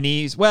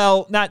Japanese,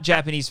 well, not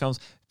Japanese films,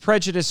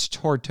 prejudiced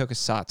toward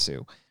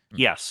tokusatsu.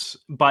 Yes,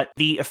 but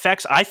the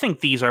effects, I think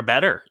these are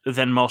better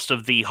than most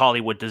of the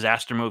Hollywood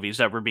disaster movies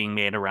that were being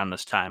made around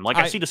this time. Like,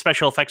 I see the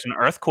special effects in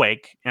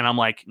Earthquake, and I'm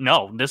like,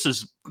 no, this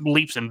is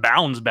leaps and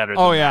bounds better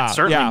than that.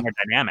 Certainly more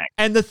dynamic.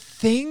 And the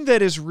thing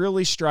that is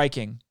really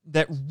striking,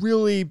 that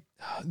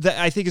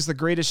I think is the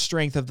greatest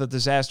strength of the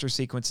disaster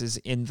sequences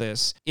in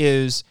this,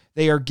 is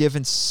they are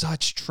given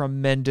such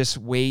tremendous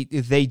weight.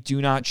 They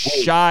do not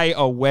shy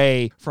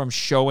away from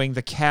showing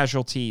the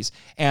casualties.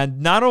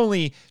 And not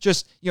only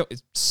just,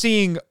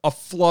 seeing a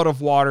flood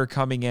of water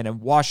coming in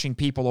and washing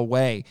people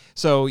away,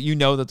 so you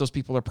know that those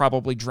people are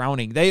probably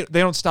drowning. They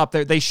don't stop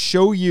there. They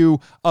show you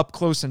up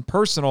close and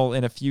personal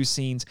in a few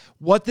scenes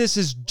what this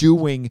is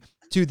doing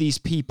to these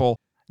people.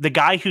 The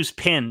guy who's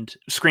pinned,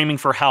 screaming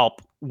for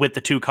help with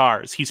the two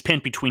cars. He's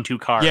pinned between two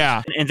cars.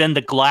 Yeah. And then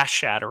the glass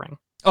shattering.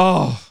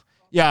 Oh,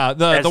 yeah.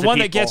 The one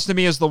that gets to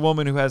me is the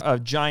woman who has a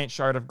giant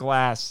shard of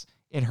glass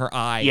in her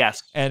eye.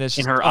 Yes. And it's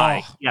just, in her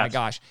eye. Yes. My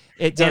gosh.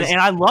 It does.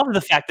 And I love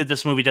the fact that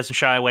this movie doesn't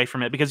shy away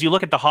from it, because you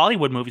look at the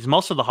Hollywood movies,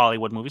 most of the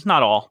Hollywood movies,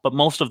 not all, but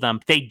most of them,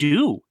 they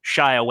do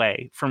shy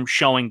away from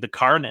showing the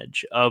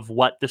carnage of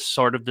what this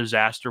sort of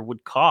disaster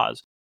would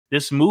cause.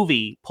 This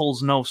movie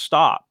pulls no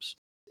stops.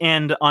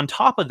 And on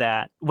top of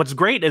that, what's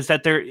great is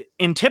that they're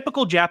in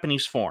typical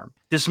Japanese form.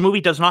 This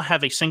movie does not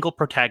have a single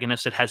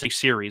protagonist. It has a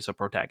series of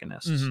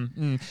protagonists.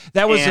 Mm-hmm.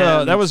 That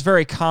was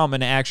very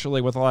common,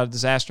 actually, with a lot of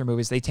disaster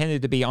movies. They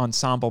tended to be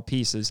ensemble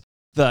pieces.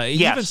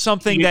 Even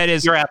something that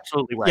is... You're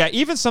absolutely right. Yeah,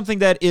 even something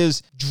that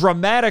is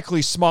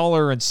dramatically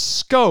smaller in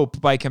scope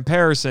by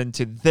comparison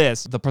to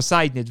this, the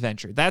Poseidon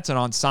Adventure. That's an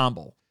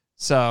ensemble.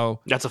 So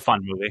that's a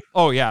fun movie.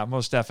 Oh, yeah,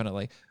 most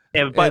definitely.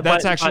 Yeah,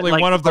 that's actually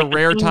one of the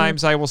rare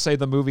times I will say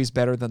the movie's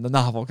better than the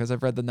novel, because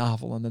I've read the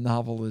novel, and the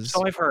novel is...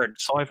 So I've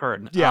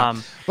heard. Yeah,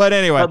 but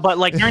anyway. But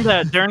like during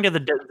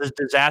the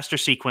disaster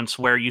sequence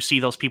where you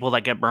see those people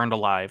that get burned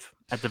alive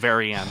at the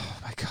very end. Oh,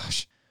 my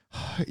gosh.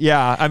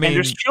 Yeah, I mean... And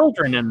there's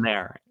children in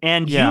there,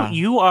 and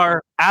you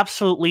are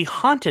absolutely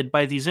haunted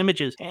by these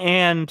images.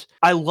 And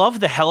I love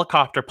the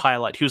helicopter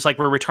pilot who's like,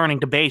 we're returning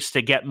to base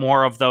to get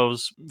more of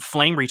those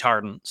flame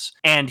retardants.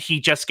 And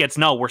he just gets,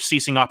 no, we're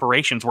ceasing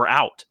operations, we're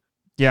out.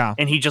 Yeah.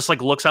 And he just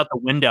like looks out the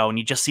window and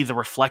you just see the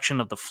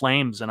reflection of the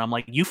flames. And I'm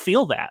like, you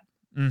feel that.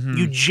 Mm-hmm.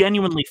 You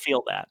genuinely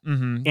feel that.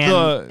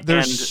 Mm-hmm.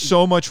 There's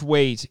so much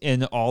weight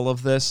in all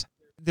of this.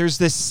 There's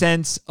this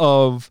sense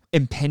of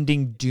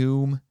impending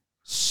doom.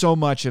 So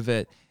much of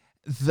it.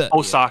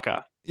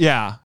 Osaka.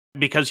 Yeah.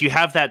 Because you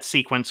have that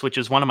sequence, which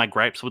is one of my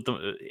gripes with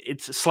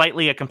it's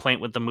slightly a complaint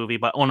with the movie,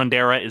 but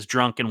Onodera is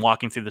drunk and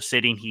walking through the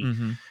city, and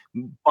he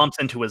bumps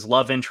into his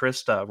love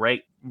interest,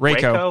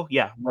 Reiko.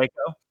 Yeah,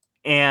 Reiko.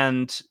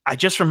 And I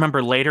just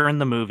remember later in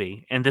the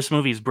movie, and this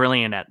movie is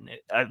brilliant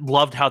I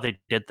loved how they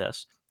did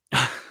this.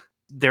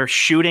 they're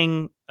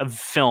shooting a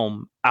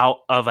film out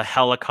of a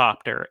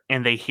helicopter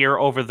and they hear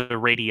over the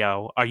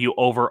radio, "Are you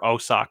over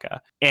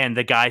Osaka?" And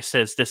the guy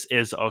says, "This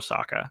is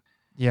Osaka."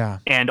 Yeah.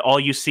 And all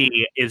you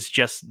see is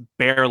just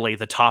barely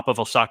the top of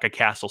Osaka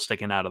Castle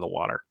sticking out of the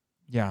water.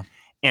 Yeah.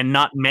 And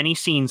not many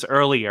scenes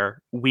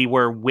earlier, we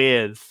were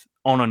with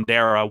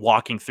Onondera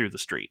walking through the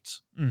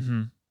streets.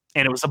 Mm-hmm.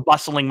 And it was a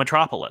bustling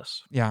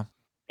metropolis. Yeah.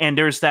 And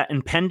there's that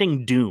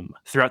impending doom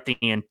throughout the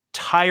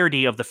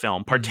entirety of the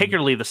film,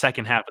 particularly the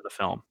second half of the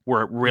film,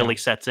 where it really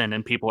sets in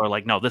and people are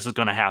like, no, this is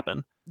going to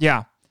happen.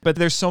 Yeah. But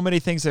there's so many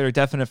things that are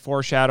definite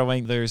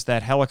foreshadowing. There's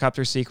that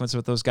helicopter sequence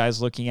with those guys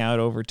looking out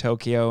over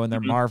Tokyo and they're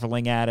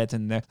marveling at it.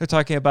 And they're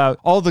talking about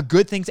all the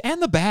good things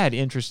and the bad,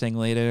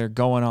 interestingly, that are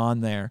going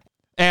on there.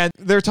 And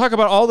they're talking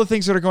about all the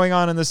things that are going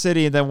on in the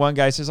city. And then one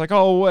guy says like,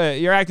 "Oh,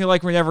 you're acting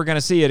like we're never going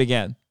to see it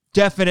again."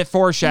 Definite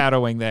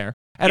foreshadowing there.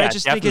 And I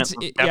just think it's,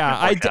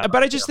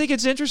 but I just think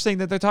it's interesting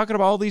that they're talking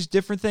about all these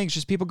different things,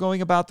 just people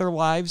going about their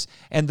lives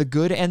and the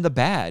good and the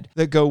bad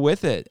that go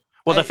with it.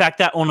 Well, the fact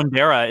that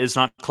Onondera is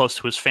not close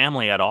to his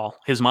family at all.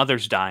 His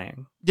mother's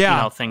dying. Yeah.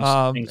 You know, things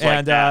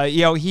like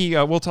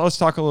that. Let's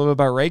talk a little bit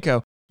about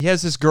Reiko. He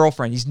has this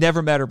girlfriend. He's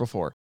never met her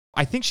before.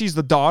 I think she's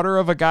the daughter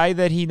of a guy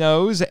that he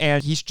knows,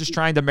 and he's just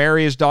trying to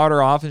marry his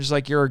daughter off, and she's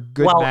like, "You're a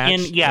good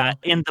match."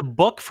 In the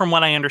book, from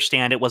what I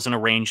understand, it was an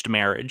arranged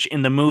marriage.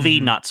 In the movie,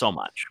 not so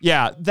much.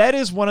 Yeah, that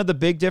is one of the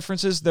big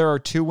differences. There are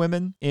two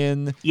women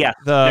in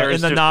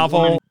the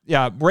novel.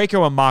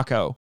 Reiko and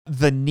Mako.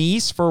 The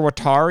niece for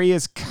Watari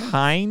is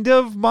kind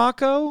of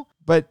Mako,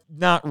 but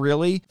not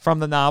really from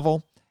the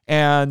novel.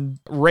 And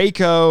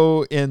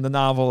Reiko in the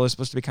novel is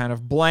supposed to be kind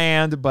of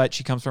bland, but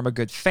she comes from a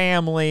good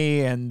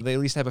family, and they at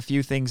least have a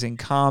few things in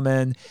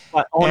common.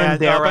 But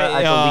Onondera,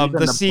 I believe in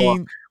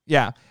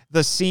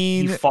the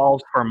scene, he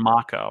falls for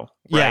Mako,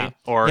 right?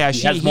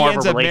 He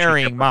ends up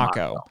marrying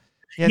Mako.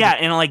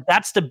 And like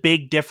that's the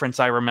big difference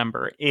I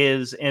remember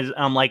is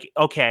I'm like,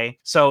 okay,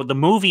 so the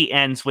movie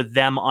ends with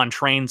them on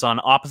trains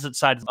on opposite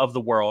sides of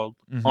the world,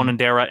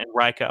 Onondera and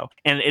Reiko,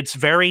 and it's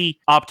very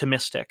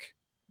optimistic.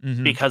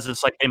 Because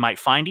it's like they might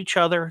find each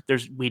other.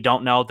 We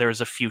don't know.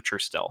 There's a future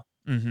still.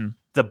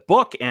 The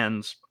book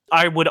ends,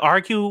 I would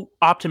argue,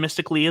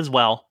 optimistically as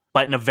well,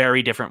 but in a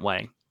very different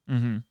way.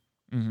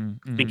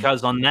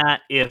 Because on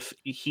that, if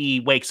he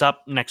wakes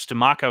up next to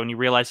Mako and you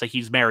realize that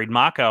he's married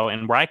Mako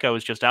and Reiko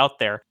is just out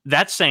there,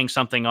 that's saying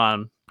something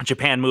on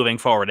Japan moving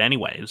forward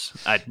anyways,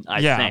 I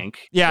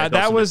think. Yeah,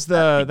 that was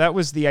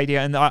the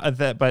idea. And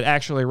but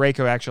actually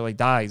Reiko actually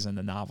dies in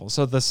the novel.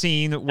 So the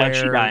scene where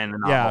she died in the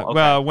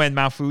novel. When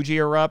Mount Fuji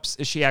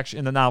erupts, she actually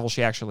in the novel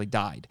she actually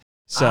died.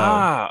 So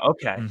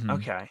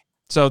okay.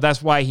 So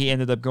that's why he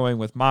ended up going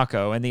with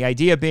Mako. And the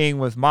idea being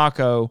with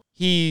Mako,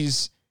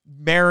 he's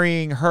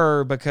marrying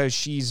her because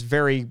she's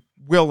very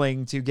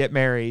willing to get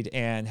married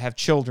and have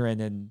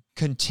children and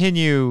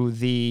continue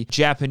the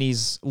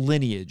Japanese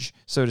lineage,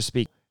 so to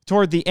speak.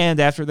 Toward the end,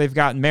 after they've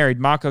gotten married,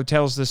 Mako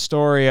tells this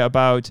story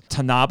about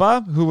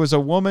Tanaba, who was a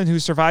woman who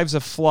survives a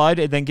flood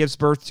and then gives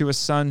birth to a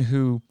son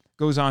who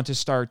goes on to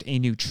start a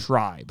new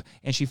tribe,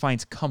 and she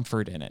finds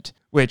comfort in it,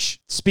 which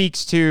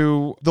speaks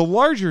to the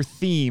larger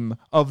theme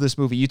of this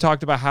movie. You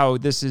talked about how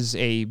this is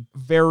a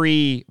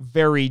very,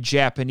 very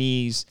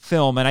Japanese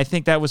film, and I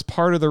think that was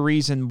part of the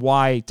reason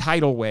why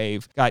Tidal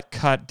Wave got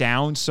cut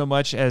down so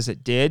much as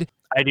it did.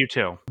 I do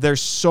too.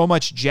 There's so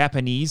much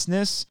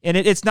Japanese-ness, and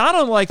it's not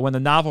unlike when the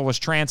novel was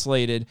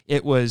translated,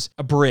 it was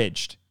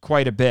abridged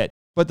quite a bit.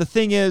 But the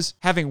thing is,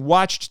 having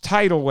watched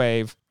Tidal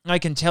Wave, I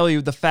can tell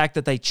you the fact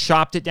that they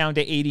chopped it down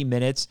to 80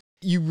 minutes,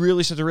 you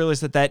really start to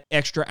realize that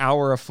extra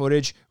hour of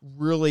footage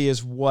really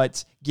is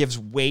what gives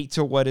weight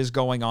to what is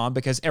going on,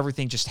 because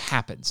everything just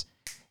happens.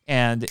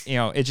 And,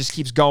 it just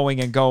keeps going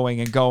and going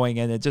and going,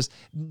 and it just,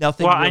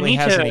 nothing really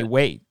has any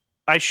weight.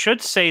 I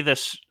should say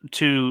this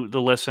to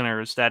the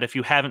listeners that if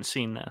you haven't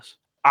seen this,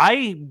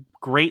 I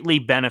greatly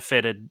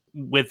benefited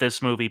with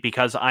this movie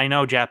because I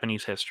know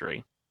Japanese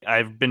history.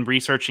 I've been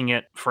researching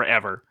it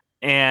forever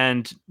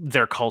and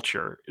their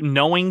culture.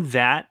 Knowing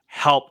that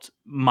helped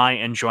my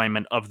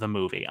enjoyment of the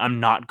movie. I'm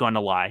not going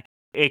to lie.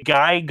 A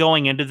guy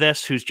going into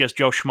this who's just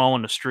Joe Schmo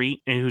on the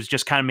street and who's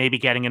just kind of maybe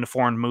getting into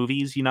foreign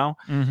movies,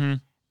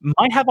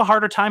 might have a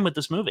harder time with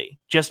this movie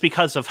just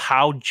because of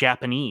how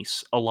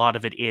Japanese a lot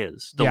of it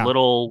is. The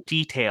little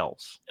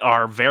details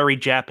are very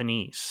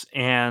Japanese.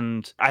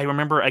 And I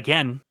remember,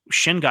 again,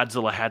 Shin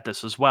Godzilla had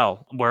this as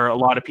well, where a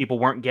lot of people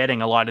weren't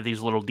getting a lot of these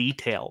little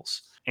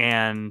details.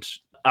 And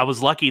I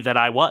was lucky that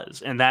I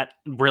was, and that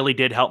really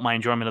did help my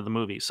enjoyment of the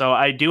movie. So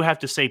I do have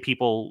to say,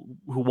 people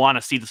who want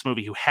to see this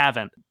movie who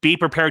haven't, be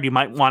prepared. You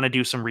might want to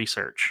do some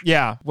research.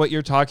 Yeah, what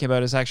you're talking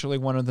about is actually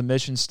one of the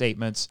mission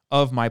statements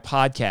of my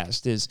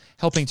podcast, is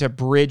helping to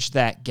bridge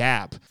that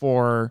gap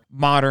for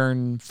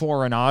modern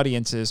foreign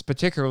audiences,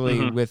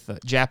 particularly with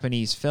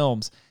Japanese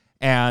films.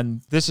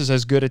 And this is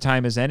as good a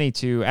time as any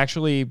to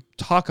actually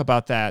talk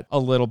about that a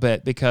little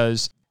bit,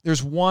 because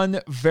there's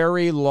one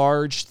very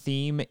large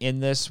theme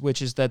in this,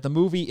 which is that the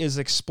movie is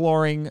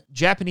exploring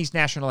Japanese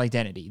national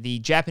identity, the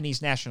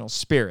Japanese national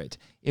spirit,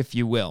 if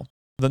you will.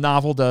 The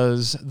novel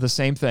does the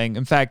same thing.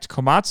 In fact,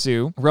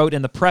 Komatsu wrote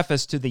in the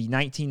preface to the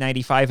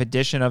 1995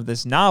 edition of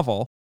this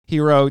novel, he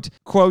wrote,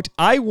 quote,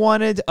 "I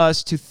wanted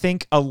us to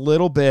think a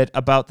little bit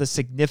about the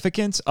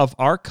significance of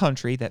our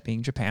country," that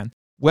being Japan,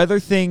 "whether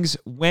things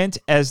went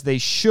as they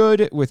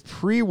should with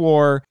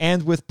pre-war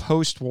and with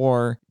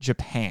post-war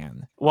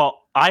Japan."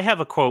 Well, I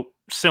have a quote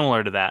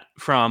similar to that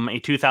from a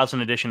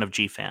 2000 edition of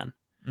GFan,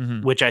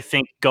 which I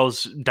think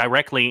goes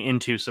directly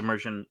into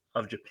Submersion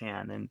of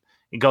Japan, and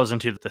it goes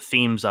into the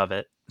themes of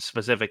it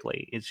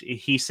specifically.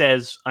 He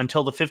says,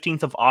 until the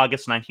 15th of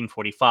August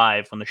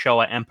 1945, when the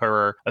Showa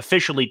Emperor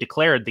officially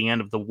declared the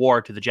end of the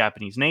war to the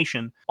Japanese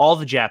nation, all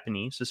the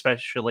Japanese,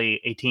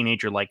 especially a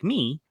teenager like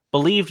me,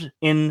 believed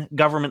in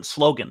government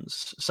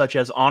slogans such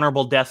as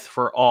honorable death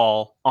for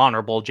all,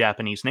 honorable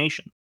Japanese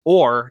nation,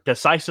 or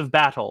decisive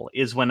battle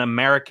is when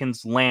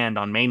Americans land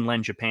on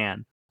mainland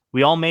Japan.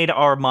 We all made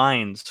our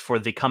minds for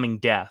the coming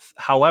death.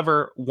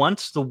 However,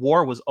 once the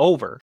war was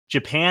over,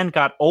 Japan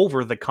got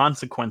over the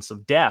consequence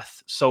of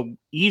death so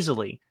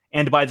easily.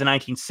 And by the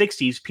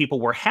 1960s, people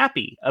were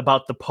happy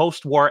about the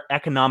post-war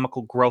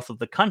economical growth of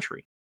the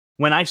country.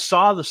 When I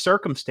saw the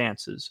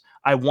circumstances,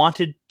 I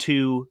wanted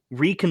to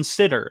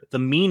reconsider the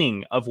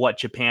meaning of what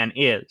Japan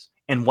is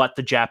and what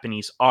the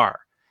Japanese are.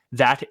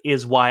 That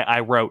is why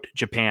I wrote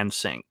Japan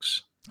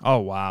Sings. Oh,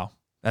 wow.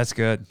 That's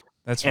good.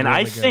 That's and really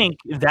I good. think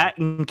that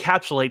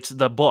encapsulates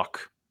the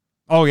book.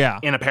 Oh, yeah.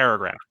 In a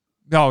paragraph.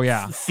 Oh,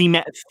 yeah.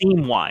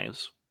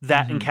 Theme-wise,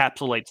 that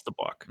encapsulates the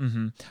book.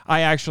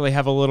 I actually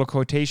have a little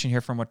quotation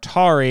here from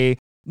Watari.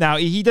 Now,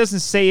 he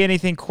doesn't say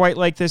anything quite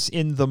like this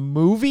in the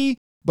movie,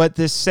 but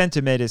this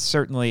sentiment is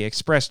certainly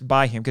expressed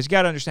by him. Because you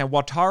got to understand,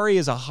 Watari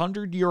is a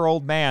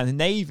 100-year-old man, and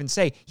they even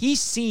say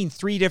he's seen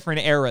 3 different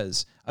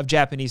eras of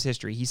Japanese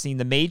history. He's seen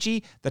the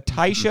Meiji, the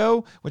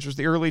Taisho, which was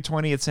the early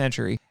 20th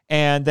century,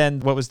 and then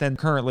what was then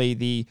currently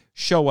the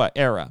Showa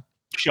era.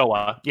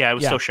 Showa. Yeah, it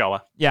was still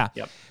Showa. Yeah.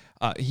 Yep.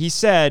 He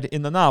said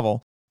in the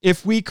novel,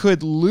 if we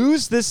could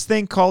lose this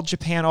thing called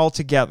Japan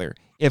altogether,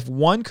 if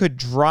one could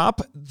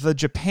drop the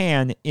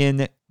Japan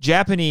in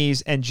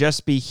Japanese and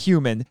just be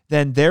human,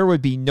 then there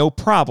would be no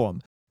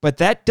problem. But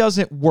that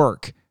doesn't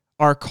work.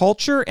 Our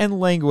culture and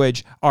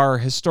language are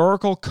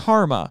historical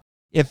karma.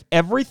 If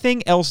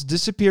everything else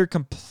disappeared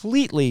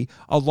completely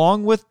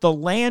along with the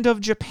land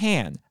of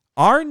Japan,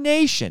 our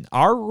nation,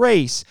 our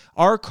race,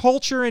 our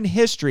culture and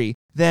history,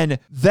 then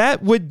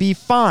that would be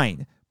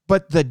fine.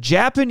 But the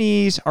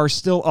Japanese are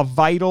still a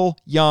vital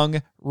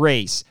young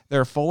race.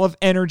 They're full of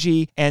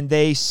energy, and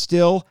they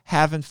still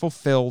haven't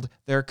fulfilled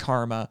their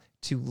karma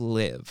to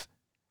live.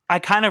 I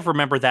kind of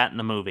remember that in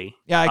the movie.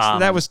 Yeah,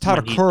 that was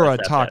Tadakura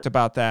talked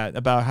about that,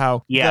 about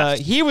how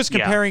he was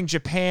comparing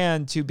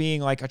Japan to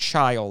being like a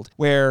child,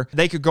 where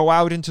they could go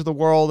out into the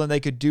world and they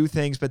could do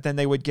things, but then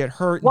they would get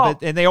hurt,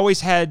 and they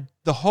always had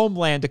the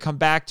homeland to come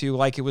back to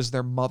like it was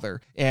their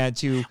mother, and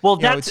to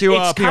put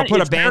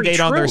a Band-Aid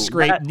on their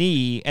scraped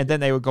knee, and then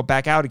they would go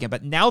back out again.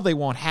 But now they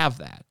won't have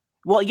that.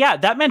 Well, yeah,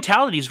 that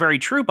mentality is very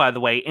true, by the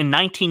way, in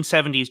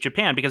 1970s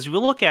Japan, because if you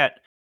look at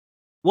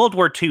World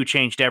War II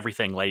changed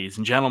everything, ladies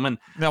and gentlemen.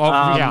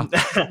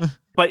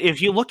 But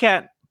if you look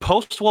at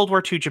post-World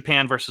War II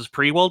Japan versus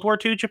pre-World War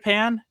II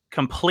Japan,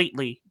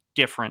 completely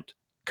different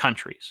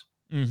countries.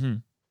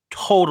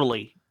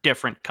 Totally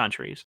different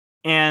countries.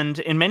 And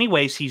in many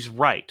ways, he's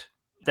right.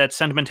 That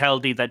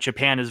sentimentality that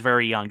Japan is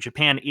very young.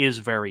 Japan is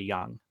very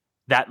young.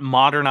 That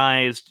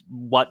modernized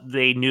what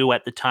they knew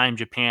at the time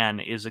Japan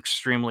is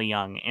extremely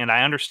young. And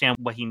I understand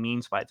what he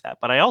means by that.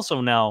 But I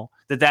also know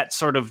that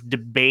sort of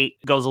debate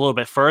goes a little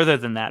bit further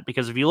than that.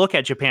 Because if you look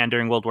at Japan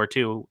during World War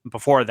II,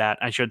 before that,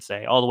 I should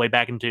say, all the way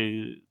back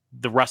into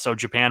the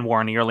Russo-Japan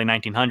War in the early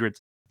 1900s,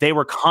 they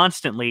were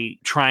constantly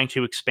trying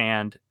to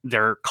expand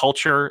their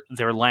culture,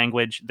 their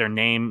language, their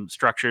name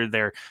structure,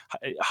 their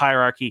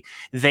hierarchy.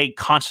 They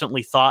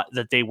constantly thought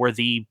that they were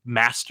the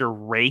master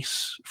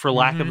race, for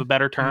lack of a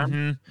better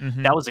term.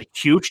 That was a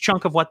huge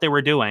chunk of what they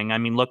were doing. I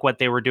mean, look what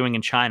they were doing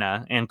in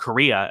China and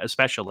Korea,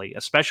 especially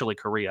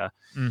Korea.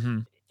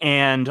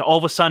 And all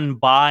of a sudden,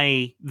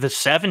 by the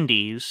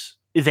 70s,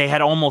 they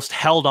had almost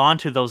held on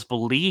to those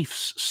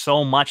beliefs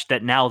so much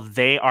that now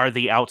they are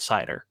the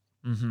outsider.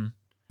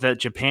 That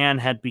Japan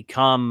had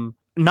become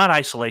not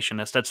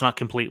isolationist, that's not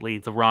completely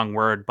the wrong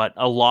word, but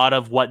a lot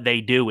of what they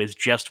do is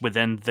just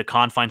within the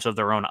confines of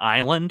their own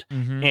island.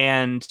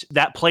 And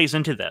that plays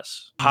into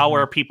this. How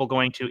are people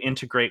going to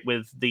integrate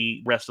with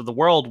the rest of the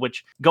world,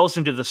 which goes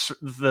into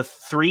the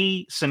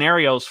 3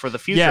 scenarios for the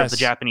future of the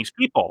Japanese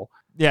people.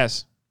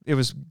 It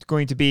was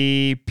going to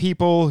be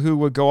people who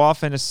would go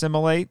off and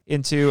assimilate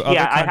into other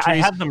countries. I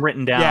have them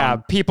written down. Yeah,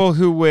 people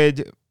who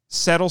would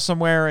settle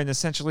somewhere and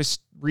essentially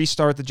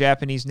restart the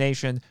Japanese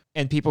nation,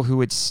 and people who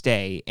would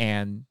stay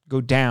and go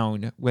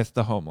down with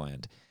the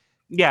homeland.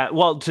 Yeah,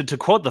 well, to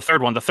quote the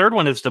third one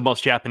is the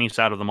most Japanese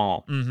out of them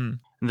all.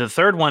 The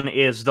third one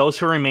is, those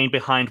who remain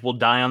behind will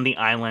die on the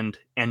island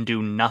and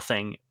do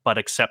nothing but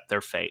accept their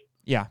fate.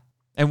 Yeah,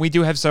 and we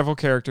do have several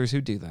characters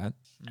who do that.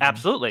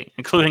 Absolutely,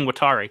 including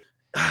Watari.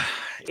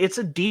 It's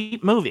a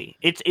deep movie.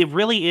 It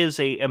really is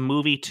a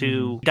movie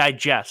to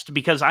digest,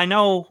 because I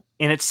know,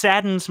 and it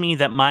saddens me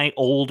that my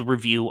old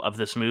review of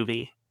this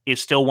movie is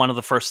still one of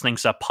the first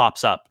things that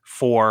pops up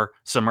for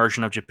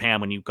Submersion of Japan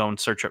when you go and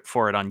search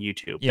for it on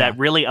YouTube. Yeah. That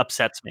really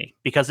upsets me,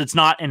 because it's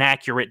not an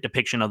accurate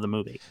depiction of the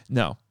movie.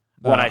 No.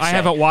 I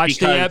haven't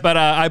watched it yet, but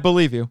I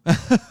believe you.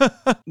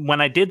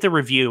 When I did the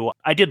review,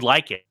 I did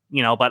like it,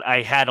 but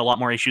I had a lot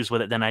more issues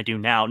with it than I do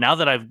now. Now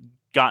that I've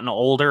gotten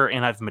older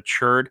and I've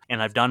matured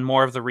and I've done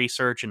more of the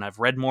research and I've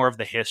read more of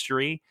the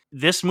history,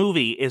 this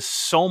movie is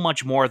so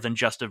much more than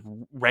just a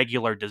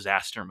regular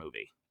disaster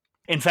movie.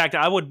 In fact,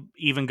 I would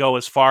even go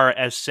as far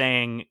as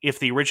saying if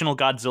the original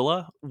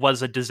Godzilla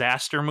was a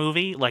disaster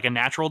movie, like a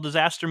natural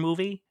disaster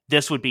movie,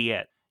 this would be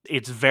it.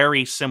 It's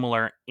very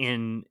similar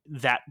in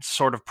that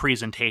sort of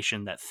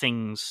presentation, that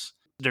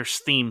there's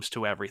themes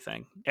to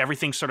everything.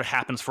 Everything sort of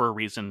happens for a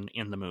reason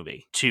in the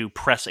movie to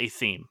press a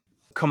theme.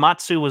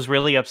 Komatsu was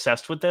really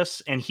obsessed with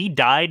this, and he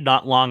died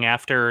not long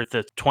after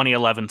the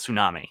 2011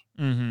 tsunami.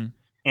 Mm-hmm.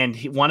 And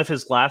one of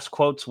his last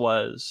quotes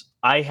was,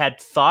 "I had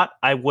thought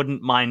I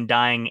wouldn't mind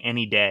dying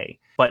any day,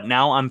 but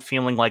now I'm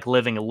feeling like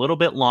living a little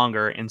bit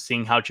longer and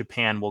seeing how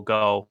Japan will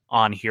go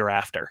on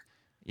hereafter."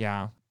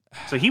 Yeah.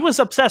 So he was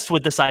obsessed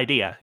with this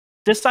idea.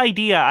 This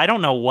idea, I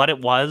don't know what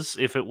it was,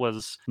 if it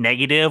was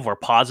negative or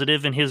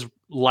positive in his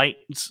light,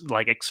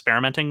 like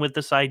experimenting with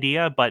this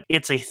idea, but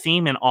it's a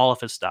theme in all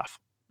of his stuff.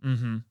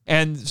 Mm-hmm.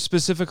 And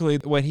specifically,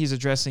 what he's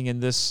addressing in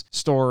this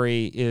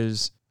story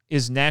is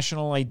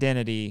national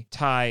identity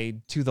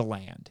tied to the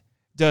land?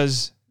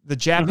 Does the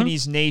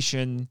Japanese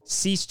nation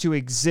cease to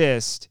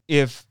exist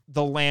if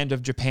the land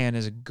of Japan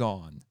is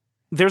gone?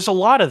 There's a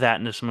lot of that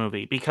in this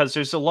movie, because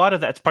there's a lot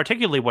of that,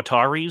 particularly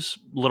Watari's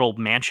little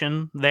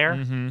mansion there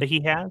that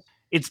he has.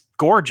 It's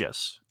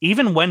gorgeous.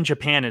 Even when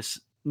Japan is,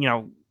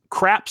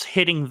 crap's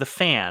hitting the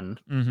fan,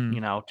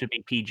 to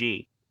be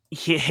PG.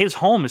 His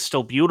home is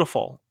still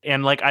beautiful.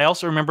 And I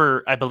also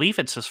remember, I believe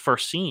it's his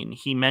first scene,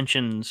 he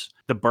mentions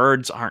the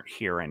birds aren't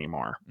here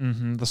anymore.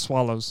 The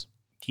swallows.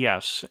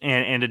 Yes.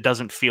 And it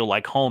doesn't feel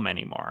like home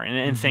anymore,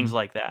 and things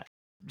like that.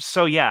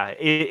 So yeah,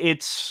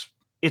 it's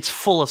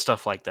full of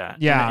stuff like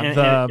that. Yeah.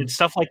 And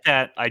stuff like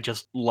that I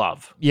just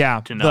love.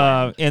 Yeah. To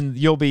know. And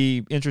you'll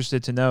be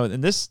interested to know,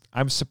 and this,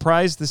 I'm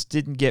surprised this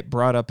didn't get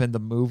brought up in the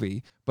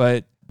movie,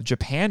 but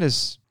Japan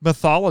is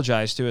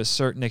mythologized to a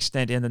certain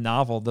extent in the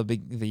novel.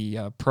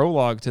 The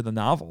prologue to the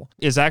novel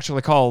is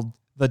actually called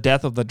 "The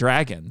Death of the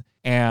Dragon,"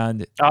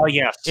 and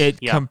it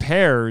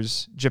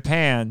compares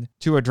Japan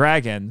to a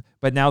dragon,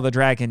 but now the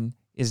dragon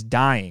is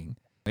dying.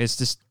 It's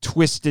this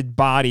twisted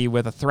body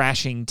with a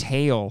thrashing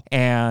tail,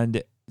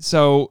 and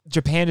so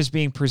Japan is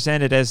being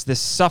presented as this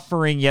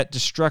suffering yet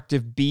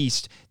destructive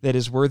beast that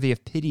is worthy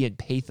of pity and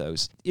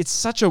pathos. It's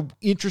such an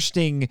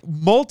interesting,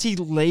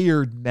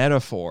 multi-layered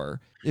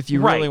metaphor if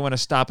you really want to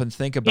stop and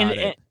think about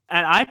it.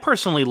 And I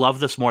personally love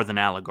this more than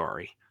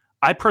allegory.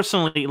 I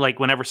personally,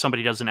 whenever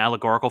somebody does an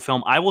allegorical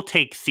film, I will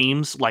take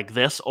themes like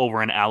this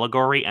over an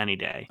allegory any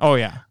day. Oh,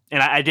 yeah.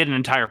 And I did an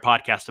entire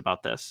podcast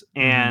about this.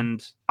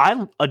 And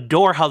I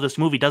adore how this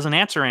movie doesn't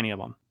answer any of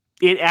them.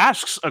 It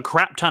asks a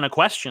crap ton of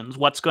questions.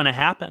 What's going to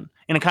happen?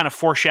 And it kind of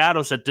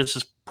foreshadows that this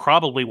is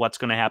probably what's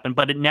going to happen,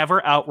 but it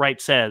never outright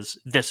says,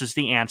 this is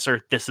the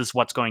answer. This is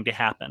what's going to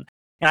happen.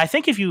 And I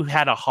think if you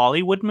had a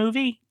Hollywood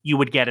movie, you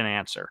would get an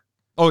answer.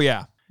 Oh,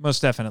 yeah,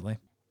 most definitely.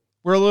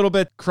 We're a little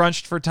bit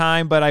crunched for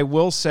time, but I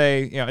will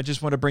say, I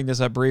just want to bring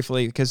this up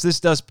briefly because this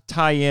does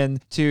tie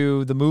in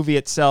to the movie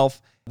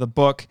itself, the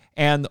book,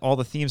 and all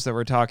the themes that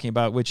we're talking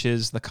about, which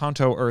is the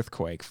Kanto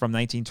earthquake from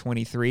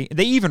 1923.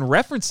 They even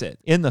reference it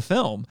in the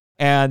film,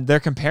 and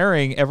they're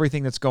comparing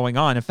everything that's going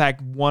on. In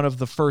fact, one of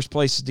the first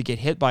places to get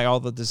hit by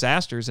all the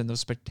disasters and those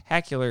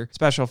spectacular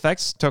special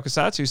effects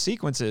tokusatsu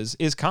sequences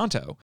is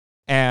Kanto.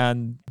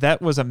 And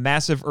that was a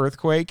massive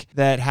earthquake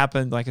that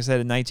happened, like I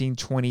said, in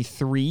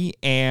 1923.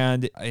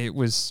 And it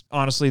was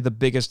honestly the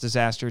biggest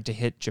disaster to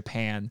hit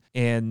Japan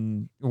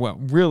in,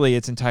 really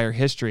its entire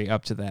history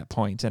up to that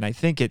point. And I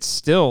think it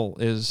still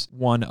is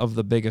one of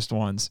the biggest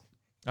ones.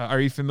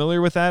 Are you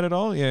familiar with that at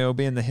all?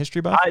 Being the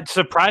history buff?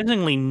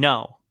 Surprisingly,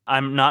 no.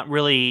 I'm not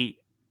really.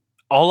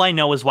 All I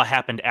know is what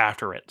happened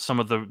after it. Some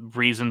of the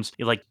reasons,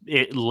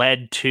 it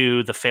led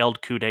to the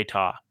failed coup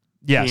d'etat.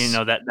 Yes.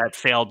 That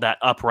failed, that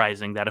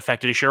uprising that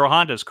affected Ishiro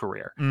Honda's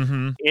career.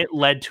 It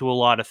led to a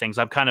lot of things.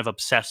 I'm kind of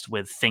obsessed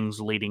with things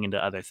leading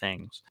into other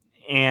things.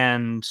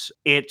 And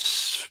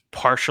it's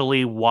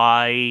partially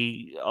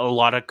why a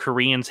lot of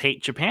Koreans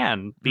hate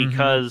Japan,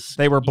 because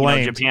they were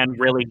blamed.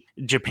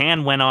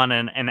 Japan went on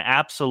an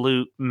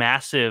absolute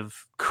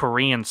massive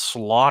Korean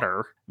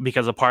slaughter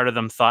because a part of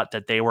them thought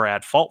that they were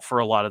at fault for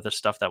a lot of the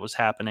stuff that was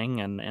happening,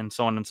 and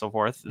so on and so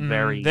forth.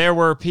 There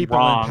were people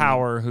in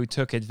power who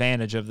took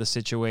advantage of the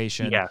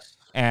situation. Yes.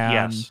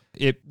 And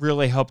it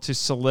really helped to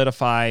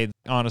solidify,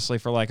 honestly,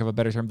 for lack of a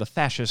better term, the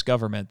fascist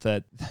government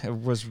that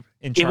was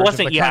in charge of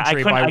the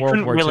country by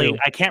World War II.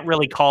 I can't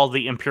really call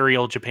the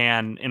Imperial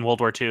Japan in World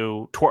War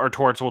II, or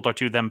towards World War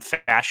II, them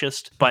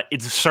fascist, but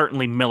it's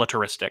certainly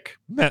militaristic.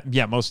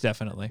 Yeah, most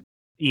definitely.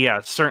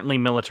 Yeah, certainly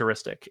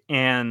militaristic.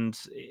 And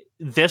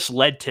this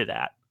led to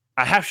that.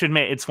 I have to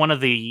admit,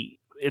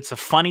 it's a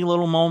funny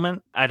little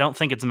moment. I don't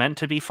think it's meant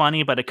to be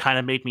funny, but it kind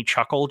of made me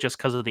chuckle just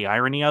because of the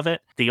irony of it.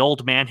 The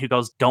old man who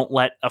goes, "Don't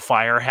let a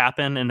fire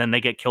happen," and then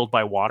they get killed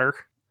by water.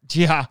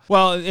 Yeah,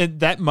 well,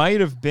 that might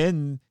have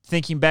been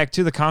thinking back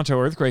to the Kanto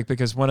earthquake,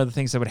 because one of the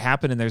things that would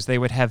happen in there is they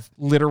would have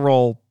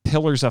literal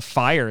pillars of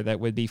fire that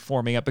would be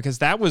forming up, because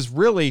that was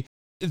really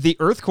the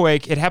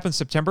earthquake. It happened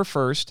September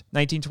 1st,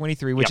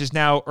 1923, which is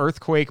now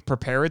Earthquake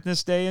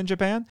Preparedness Day in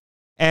Japan.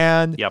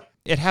 And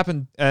it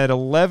happened at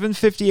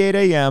 11:58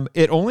 a.m.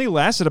 It only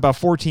lasted about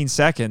 14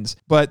 seconds,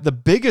 but the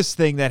biggest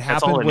thing that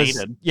happened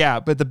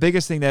but the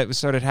biggest thing that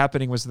started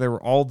happening was there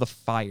were all the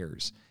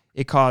fires.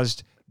 It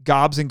caused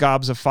gobs and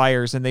gobs of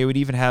fires, and they would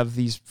even have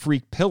these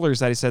freak pillars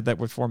that I said that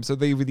would form. So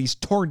they were these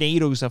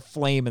tornadoes of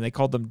flame, and they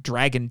called them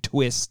dragon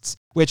twists,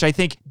 which I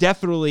think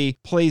definitely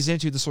plays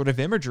into the sort of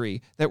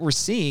imagery that we're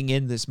seeing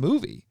in this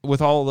movie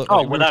with all the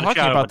we're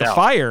talking about the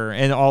fire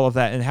and all of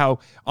that, and how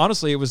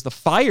honestly it was the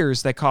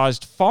fires that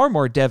caused far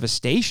more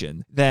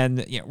devastation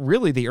than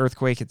really the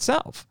earthquake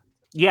itself.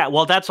 Yeah,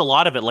 well, that's a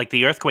lot of it. Like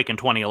the earthquake in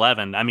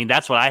 2011. I mean,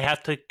 that's what I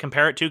have to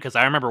compare it to, because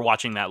I remember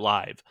watching that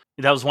live.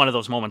 That was one of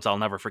those moments I'll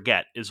never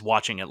forget, is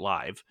watching it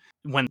live.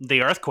 When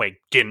the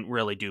earthquake didn't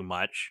really do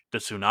much, the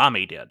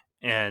tsunami did.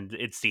 And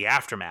it's the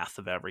aftermath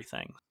of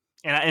everything.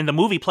 And the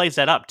movie plays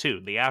that up,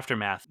 too. The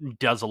aftermath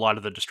does a lot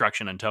of the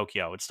destruction in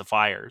Tokyo. It's the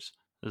fires.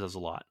 It does a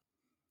lot.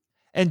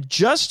 And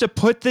just to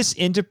put this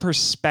into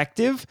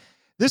perspective,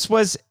 this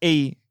was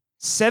a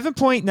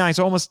 7.9,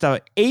 so almost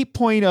a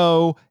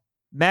 8.0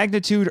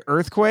 magnitude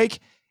earthquake,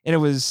 and it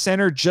was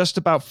centered just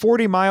about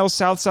 40 miles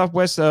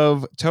southwest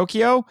of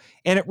Tokyo,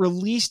 and it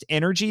released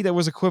energy that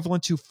was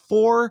equivalent to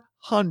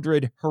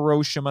 400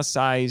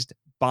 Hiroshima-sized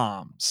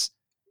bombs.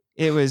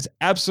 It was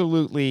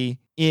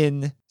absolutely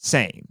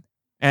insane.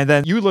 And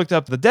then you looked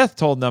up the death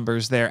toll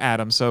numbers there,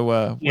 Adam.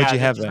 So what'd you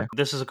have there?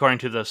 This is according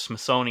to the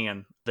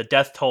Smithsonian. The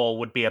death toll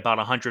would be about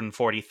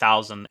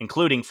 140,000,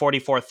 including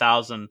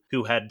 44,000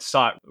 who had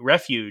sought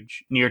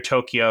refuge near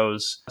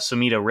Tokyo's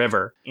Sumida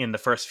River in the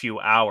first few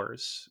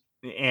hours.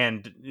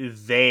 And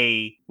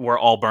they were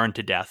all burned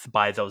to death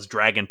by those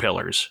dragon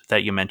pillars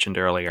that you mentioned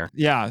earlier.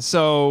 Yeah,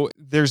 so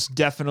there's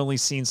definitely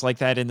scenes like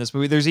that in this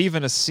movie. There's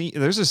even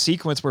there's a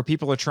sequence where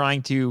people are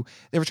trying to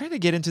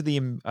get into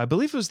the, I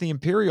believe it was the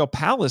Imperial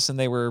Palace, and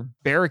they were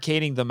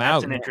barricading them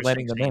out and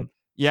letting them in.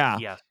 Yeah.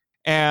 Yes.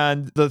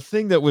 And the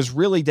thing that was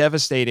really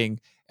devastating,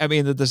 I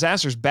mean, the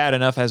disaster's bad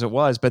enough as it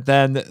was, but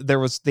then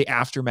there was the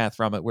aftermath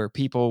from it, where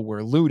people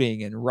were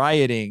looting and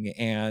rioting,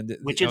 and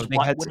which is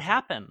what would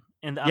happen.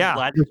 And I'm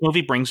glad this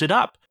movie brings it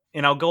up.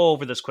 And I'll go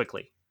over this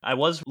quickly. I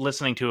was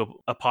listening to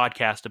a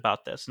podcast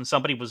about this, and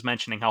somebody was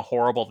mentioning how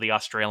horrible the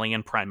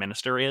Australian Prime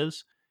Minister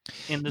is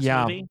in this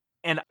movie.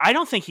 And I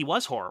don't think he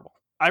was horrible.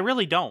 I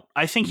really don't.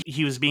 I think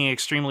he was being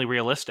extremely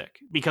realistic,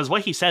 because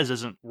what he says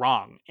isn't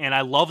wrong. And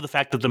I love the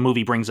fact that the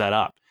movie brings that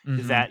up.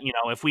 Mm-hmm. That,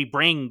 if we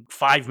bring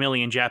 5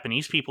 million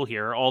Japanese people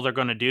here, all they're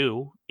going to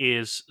do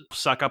is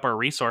suck up our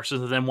resources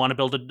and then want to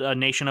build a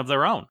nation of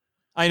their own.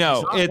 I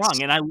know. It's not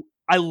wrong. And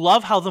I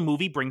love how the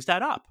movie brings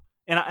that up.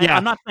 And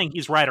I'm not saying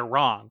he's right or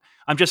wrong.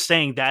 I'm just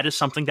saying that is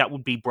something that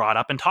would be brought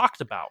up and talked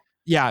about.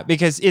 Yeah,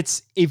 because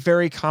it's a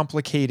very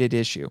complicated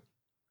issue.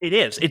 It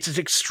is. It's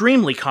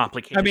extremely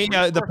complicated. I mean,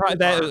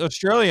 that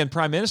Australian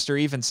Prime Minister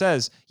even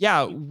says,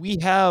 we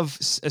have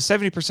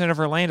 70% of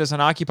our land is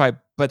unoccupied,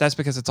 but that's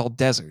because it's all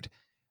desert.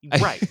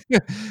 Right. He's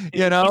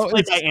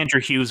played by Andrew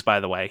Hughes,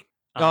 by the way.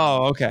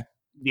 Okay.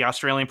 The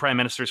Australian Prime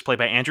Minister is played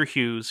by Andrew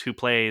Hughes, who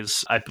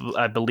plays,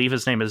 I believe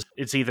his name is,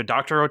 it's either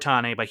Dr.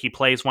 Otane, but he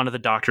plays one of the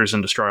doctors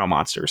in Destroy All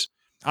Monsters.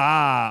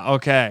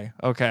 Okay.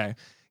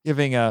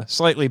 Giving a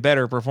slightly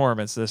better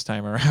performance this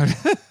time around.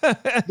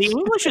 The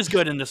English is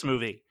good in this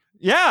movie.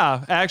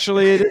 Yeah,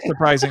 actually, it is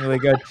surprisingly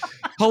good.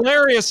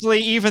 Hilariously,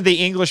 even the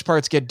English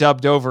parts get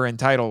dubbed over in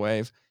Tidal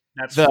Wave.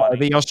 That's funny.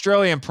 The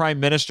Australian Prime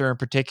Minister in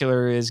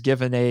particular is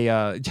given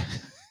a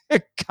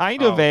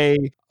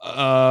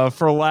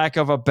for lack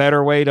of a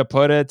better way to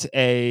put it,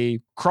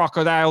 a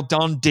Crocodile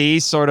Dundee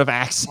sort of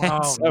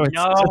accent.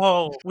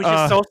 Which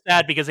is so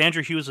sad, because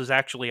Andrew Hughes was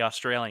actually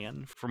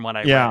Australian, from what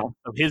I read.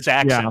 So his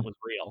accent was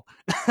real.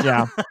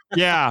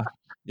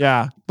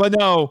 Yeah. But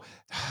no,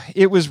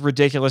 it was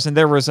ridiculous. And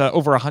there was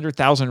over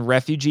 100,000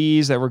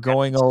 refugees that were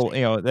going,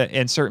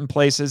 in certain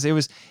places.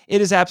 It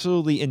is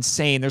absolutely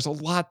insane. There's a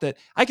lot that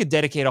I could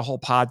dedicate a whole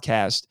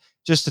podcast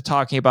just to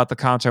talking about the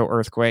Kanto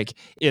earthquake.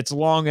 It's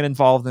long and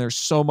involved, and there's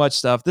so much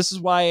stuff. This is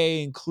why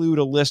I include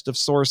a list of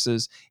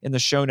sources in the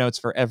show notes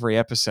for every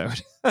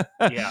episode.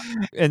 Yeah.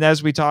 And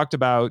as we talked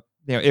about,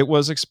 it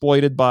was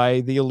exploited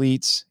by the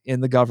elites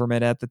in the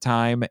government at the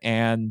time.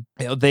 And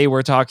they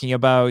were talking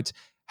about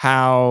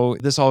how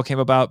this all came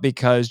about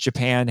because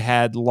Japan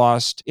had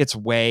lost its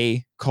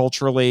way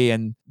culturally,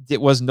 and it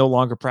was no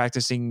longer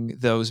practicing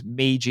those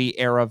Meiji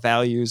era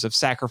values of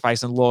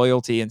sacrifice and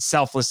loyalty and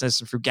selflessness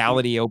and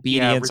frugality,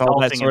 obedience,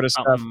 all that sort of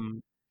stuff.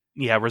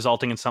 Yeah,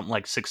 resulting in something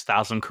like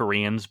 6,000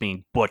 Koreans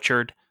being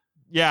butchered.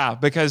 Yeah,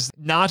 because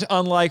not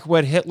unlike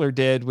what Hitler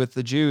did with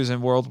the Jews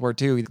in World War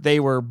II, they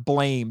were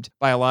blamed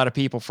by a lot of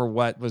people for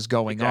what was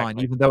going on,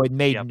 even though it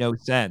made no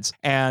sense.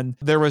 And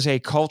there was a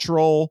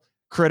cultural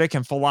critic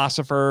and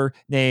philosopher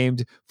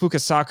named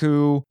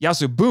Fukasaku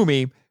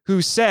Yasubuni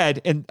who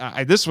said, and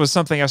this was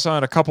something I saw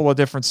in a couple of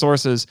different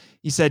sources,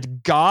 he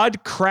said,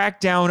 God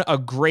cracked down a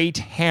great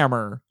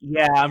hammer.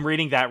 Yeah, I'm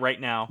reading that right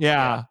now.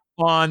 Yeah,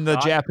 on the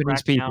God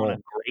Japanese people. Down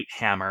a great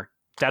hammer.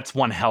 That's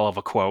one hell of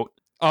a quote.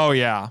 Oh,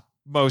 yeah.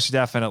 Most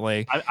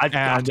definitely. I've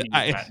got to use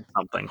that in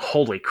something.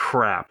 Holy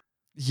crap.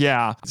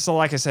 Yeah. So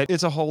like I said,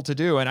 it's a whole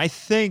to-do. And I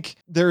think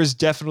there is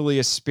definitely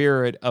a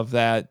spirit of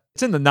that.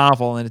 It's in the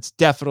novel and it's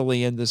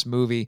definitely in this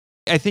movie.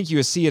 I think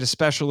you see it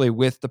especially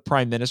with the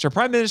Prime Minister.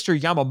 Prime Minister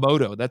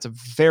Yamamoto, that's a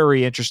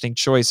very interesting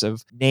choice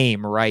of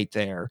name right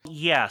there.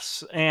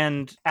 Yes.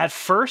 And at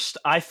first,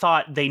 I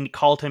thought they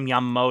called him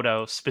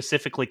Yamamoto,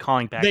 specifically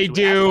calling back They to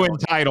do in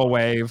Tidal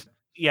Wave.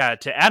 Yeah,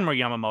 to Admiral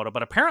Yamamoto.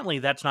 But apparently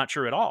that's not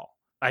true at all.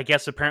 I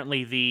guess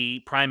apparently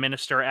the prime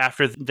minister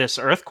after this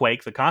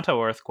earthquake, the Kanto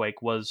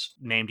earthquake, was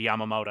named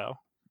Yamamoto.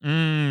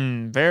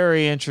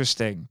 Very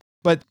interesting.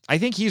 But I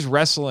think he's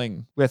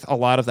wrestling with a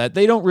lot of that.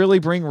 They don't really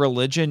bring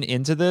religion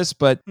into this,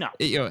 but no.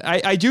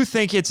 I do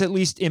think it's at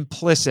least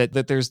implicit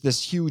that there's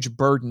this huge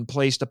burden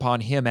placed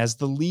upon him as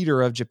the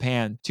leader of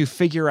Japan to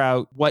figure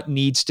out what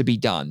needs to be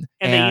done.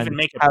 And they even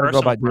make it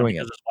personal because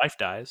his wife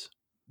dies.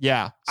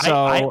 Yeah.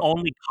 So I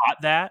only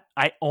caught that.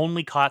 I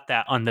only caught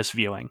that on this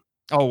viewing.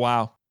 Oh,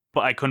 wow.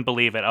 But I couldn't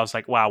believe it. I was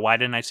like, wow, why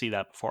didn't I see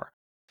that before?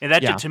 And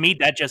that to me,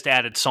 that just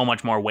added so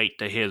much more weight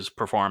to his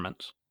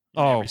performance.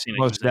 Oh,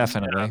 most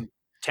definitely.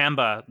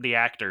 Tamba, the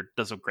actor,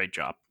 does a great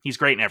job. He's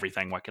great in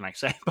everything. What can I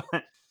say?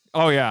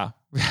 Oh, yeah.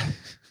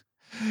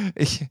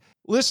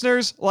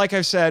 Listeners, like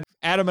I've said,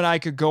 Adam and I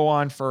could go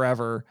on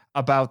forever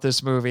about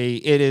this movie.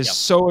 It is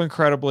so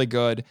incredibly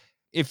good.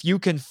 If you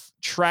can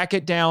track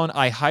it down,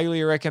 I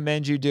highly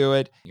recommend you do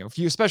it.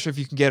 Especially if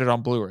you can get it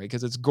on Blu-ray,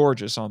 because it's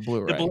gorgeous on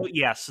Blu-ray.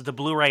 The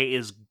Blu-ray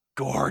is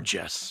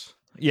gorgeous.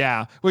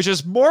 Yeah, which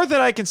is more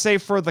than I can say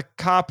for the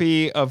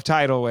copy of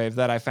Tidal Wave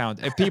that I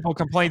found. If people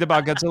complained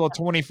about Godzilla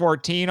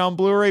 2014 on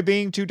Blu-ray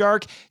being too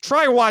dark,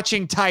 try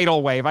watching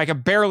Tidal Wave. I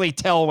can barely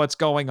tell what's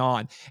going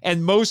on.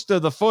 And most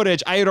of the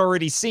footage I had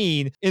already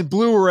seen in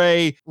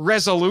Blu-ray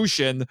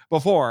resolution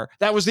before.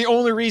 That was the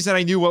only reason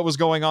I knew what was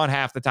going on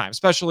half the time,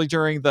 especially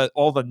during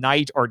all the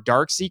night or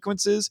dark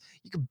sequences.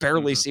 You could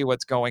barely see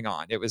what's going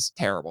on. It was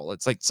terrible.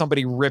 It's like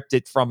somebody ripped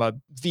it from a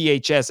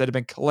VHS that had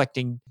been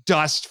collecting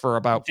dust for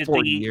about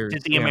 40 years.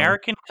 Did the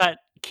American cut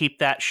keep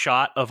that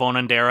shot of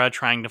Onondera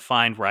trying to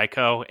find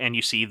Raiko and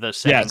you see the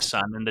setting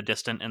sun in the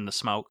distance in the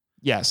smoke?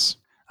 Yes.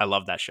 I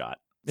love that shot.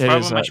 It's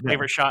probably my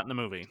favorite shot in the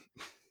movie.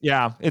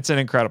 Yeah, it's an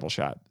incredible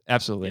shot.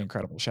 Absolutely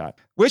incredible shot.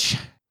 Which,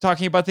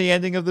 talking about the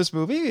ending of this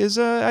movie, is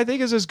I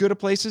think is as good a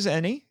place as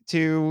any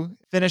to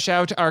finish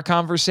out our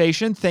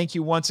conversation. Thank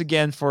you once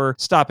again for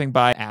stopping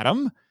by,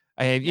 Adam.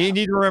 You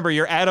need to remember,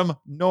 you're Adam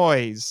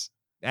Noyes.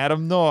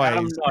 Adam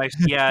Noyes.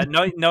 Yeah,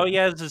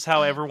 Noyes is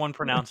how everyone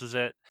pronounces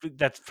it.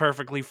 That's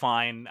perfectly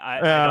fine.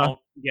 I don't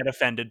get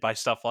offended by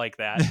stuff like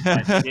that.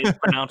 But it is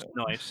pronounced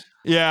Noyes.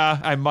 Yeah,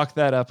 I mucked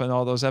that up in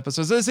all those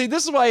episodes. See,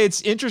 this is why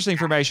it's interesting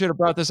for me. I should have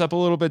brought this up a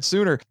little bit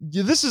sooner.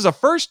 This is a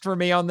first for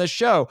me on this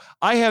show.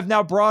 I have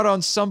now brought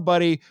on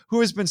somebody who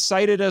has been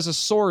cited as a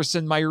source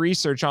in my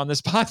research on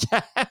this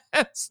podcast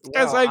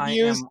because I've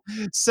used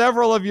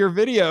several of your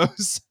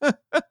videos.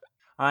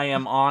 I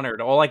am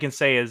honored. All I can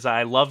say is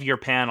I love your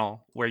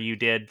panel where you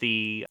did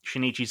the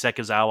Shinichi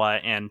Sekizawa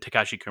and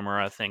Takashi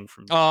Kimura thing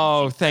from.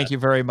 Oh, thank you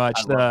very much.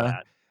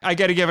 I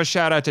got to give a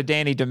shout out to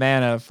Danny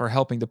DeManna for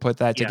helping to put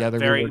that together.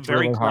 Very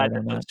glad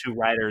that those two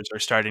writers are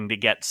starting to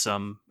get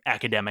some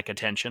academic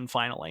attention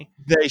finally.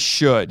 They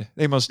should.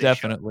 They most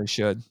definitely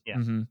should. Yeah.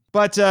 Mm-hmm.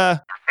 But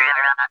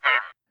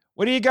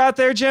what do you got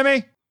there,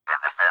 Jimmy?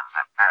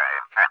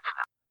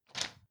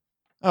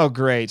 Oh,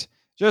 great.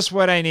 Just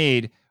what I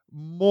need.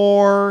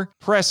 More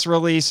press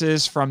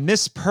releases from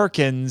Miss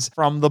Perkins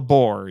from the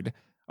board.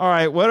 All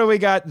right, what do we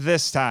got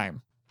this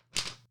time?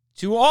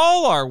 To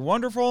all our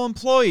wonderful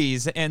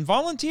employees and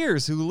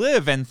volunteers who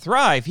live and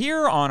thrive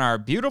here on our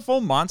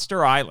beautiful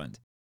Monster Island.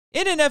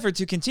 In an effort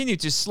to continue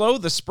to slow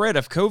the spread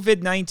of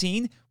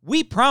COVID-19,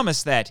 we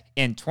promise that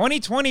in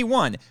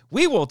 2021,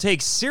 we will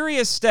take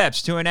serious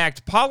steps to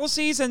enact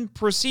policies and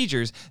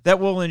procedures that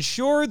will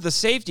ensure the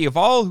safety of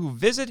all who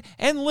visit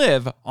and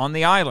live on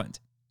the island.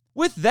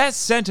 With that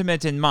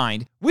sentiment in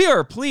mind, we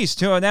are pleased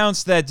to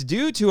announce that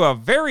due to a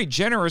very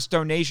generous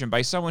donation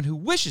by someone who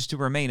wishes to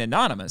remain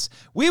anonymous,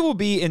 we will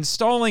be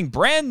installing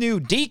brand new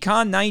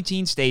Decon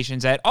 19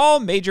 stations at all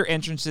major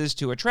entrances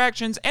to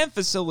attractions and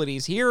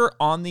facilities here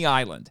on the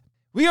island.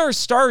 We are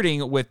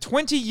starting with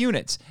 20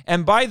 units,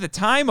 and by the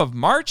time of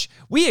March,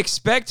 we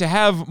expect to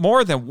have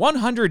more than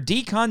 100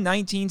 Decon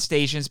 19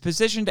 stations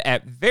positioned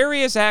at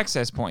various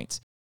access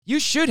points. You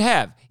should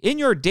have, in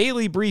your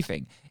daily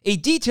briefing, a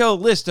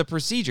detailed list of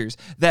procedures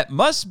that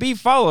must be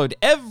followed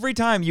every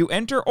time you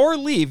enter or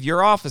leave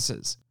your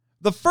offices.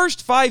 The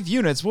first 5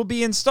 units will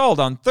be installed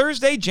on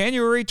Thursday,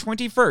 January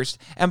 21st,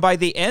 and by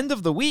the end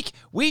of the week,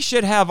 we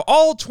should have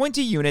all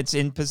 20 units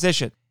in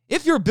position.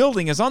 If your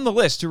building is on the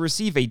list to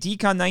receive a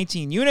Decon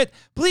 19 unit,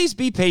 please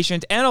be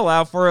patient and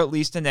allow for at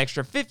least an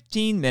extra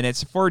 15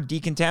 minutes for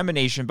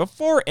decontamination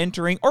before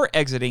entering or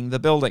exiting the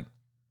building.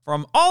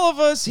 From all of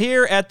us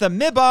here at the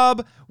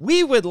MIBOB,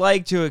 we would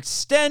like to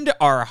extend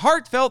our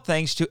heartfelt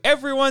thanks to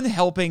everyone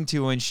helping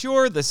to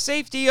ensure the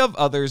safety of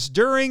others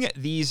during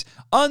these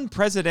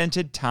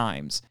unprecedented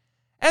times.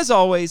 As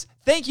always,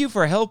 thank you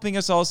for helping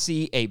us all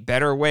see a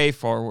better way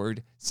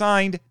forward.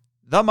 Signed,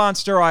 the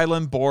Monster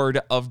Island Board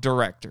of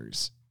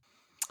Directors.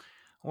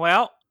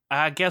 Well,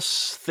 I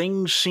guess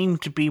things seem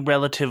to be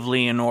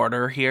relatively in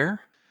order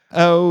here.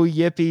 Oh,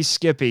 yippee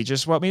skippy,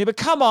 just what we need. But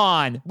come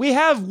on, we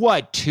have,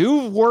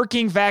 2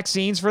 working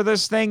vaccines for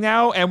this thing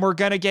now, and we're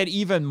going to get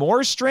even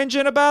more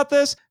stringent about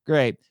this?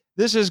 Great.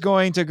 This is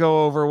going to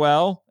go over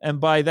well,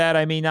 and by that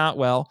I mean not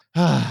well.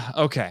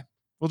 Okay,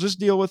 we'll just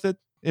deal with it.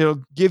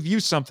 It'll give you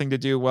something to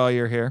do while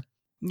you're here.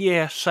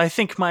 Yes, I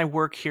think my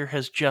work here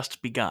has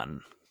just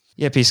begun.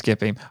 Yippee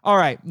skippy. All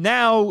right,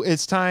 now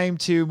it's time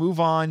to move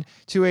on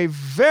to a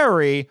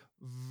very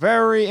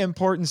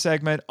important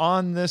segment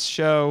on this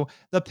show,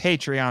 the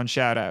Patreon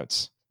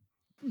shoutouts.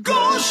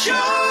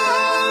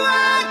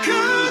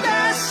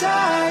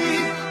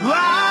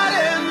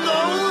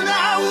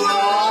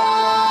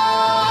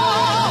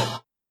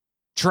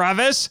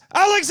 Travis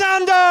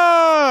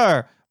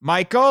Alexander,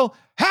 Michael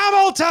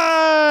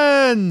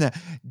Hamilton,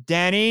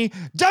 Danny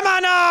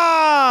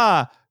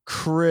Damana,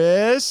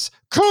 Chris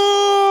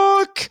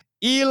Cook,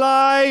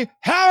 Eli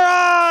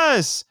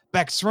Harris,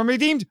 Bex from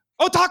Redeemed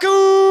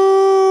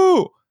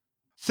Otaku.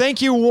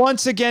 Thank you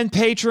once again,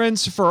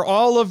 patrons, for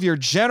all of your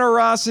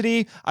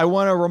generosity. I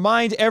want to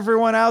remind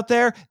everyone out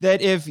there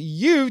that if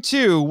you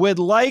too would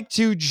like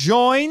to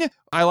join,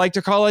 I like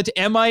to call it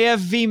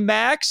MIFV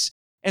Max,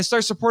 and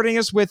start supporting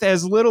us with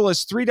as little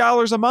as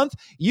 $3 a month,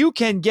 you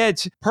can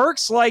get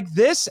perks like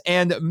this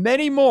and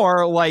many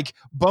more, like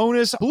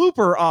bonus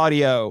blooper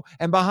audio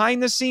and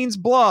behind the scenes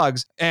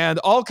blogs and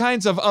all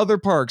kinds of other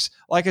perks.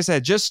 Like I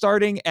said, just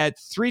starting at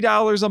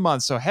 $3 a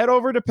month. So head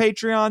over to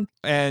Patreon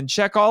and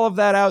check all of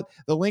that out.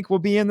 The link will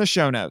be in the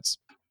show notes.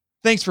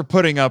 Thanks for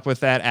putting up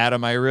with that,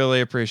 Adam. I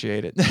really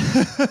appreciate it.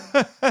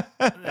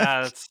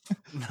 That's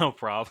no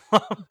problem.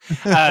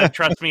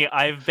 Trust me,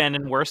 I've been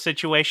in worse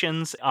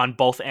situations on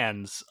both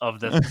ends of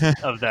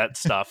that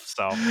stuff.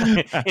 So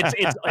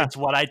it's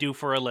what I do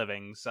for a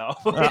living. So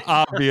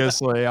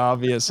obviously.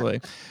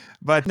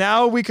 But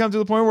now we come to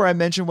the point where I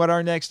mention what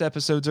our next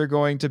episodes are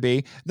going to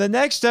be. The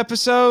next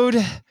episode,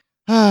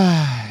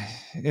 not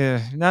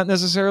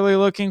necessarily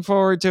looking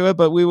forward to it,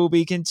 but we will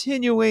be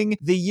continuing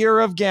the Year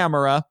of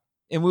Gamera.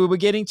 And we will be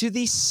getting to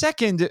the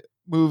second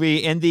movie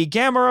in the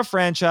Gamera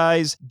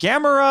franchise,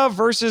 Gamera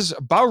vs.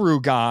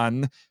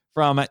 Barugan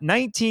from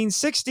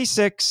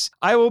 1966.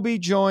 I will be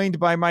joined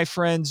by my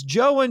friends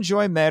Joe and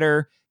Joy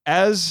Metter.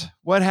 As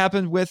what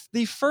happened with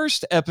the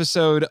first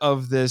episode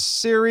of this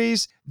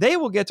series, they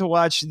will get to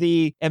watch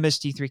the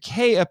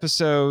MST3K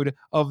episode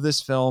of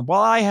this film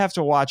while I have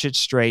to watch it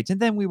straight, and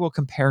then we will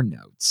compare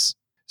notes.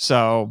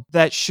 So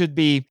that should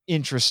be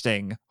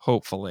interesting,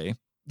 hopefully.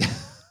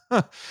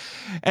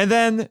 And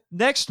then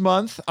next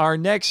month, our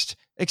next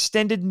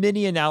extended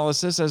mini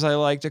analysis, as I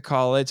like to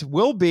call it,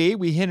 will be,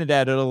 we hinted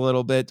at it a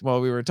little bit while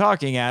we were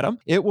talking, Adam,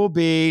 it will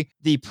be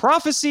The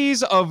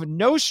Prophecies of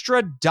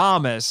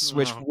Nostradamus,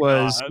 which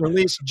was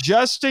released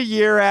just a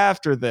year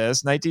after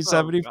this,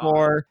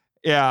 1974.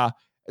 Yeah.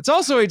 It's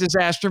also a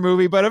disaster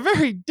movie, but a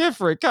very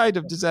different kind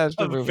of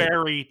disaster movie. A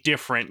very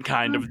different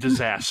kind of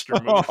disaster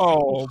movie.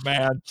 Oh,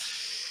 man.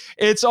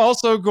 It's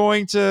also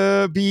going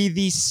to be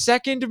the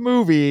second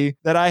movie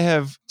that I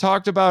have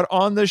talked about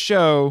on the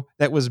show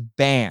that was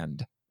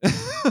banned.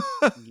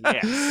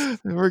 Yes.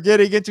 We're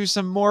getting into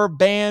some more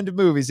banned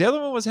movies. The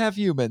other one was Half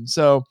Human.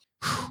 So,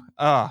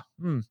 it's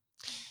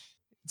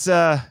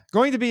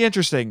going to be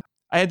interesting.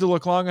 I had to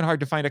look long and hard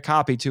to find a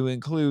copy to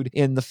include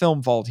in the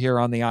film vault here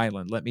on the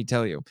island. Let me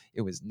tell you,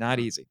 it was not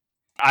easy.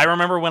 I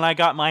remember when I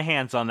got my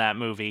hands on that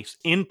movie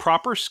in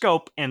proper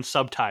scope and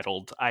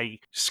subtitled. I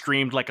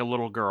screamed like a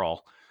little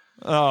girl.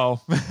 Oh,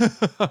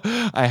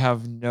 I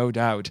have no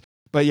doubt.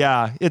 But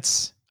yeah,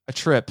 it's a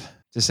trip,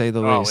 to say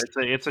the least.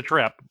 It's a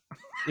trip.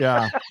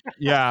 Yeah.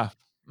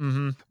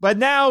 Mm-hmm. But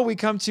now we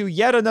come to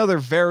yet another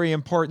very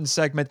important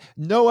segment.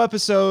 No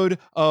episode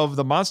of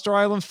the Monster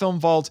Island Film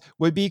Vault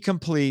would be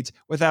complete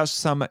without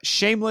some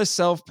shameless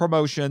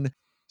self-promotion.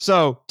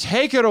 So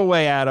take it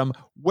away, Adam.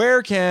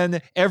 Where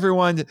can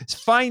everyone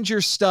find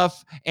your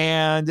stuff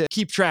and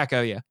keep track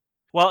of you?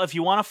 Well, if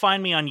you want to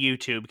find me on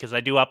YouTube, because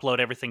I do upload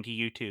everything to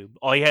YouTube,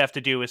 all you have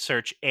to do is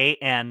search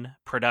AN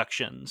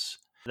Productions.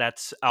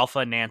 That's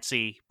Alpha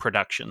Nancy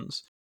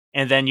Productions.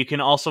 And then you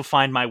can also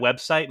find my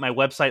website. My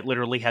website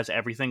literally has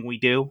everything we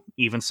do,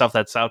 even stuff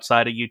that's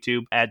outside of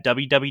YouTube, at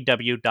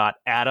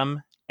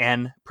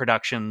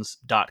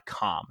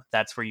www.adamnproductions.com.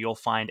 That's where you'll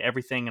find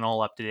everything and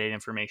all up-to-date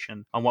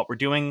information on what we're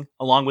doing,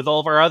 along with all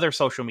of our other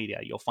social media.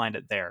 You'll find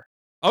it there.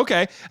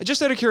 Okay.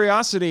 Just out of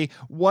curiosity,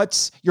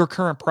 what's your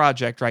current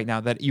project right now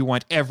that you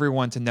want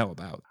everyone to know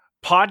about?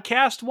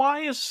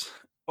 Podcast-wise?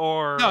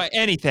 Or... No,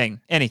 anything.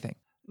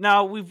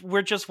 No,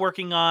 we're just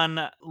working on,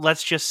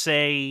 let's just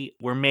say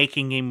we're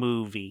making a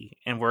movie,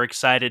 and we're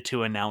excited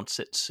to announce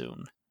it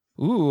soon.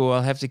 Ooh,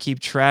 I'll have to keep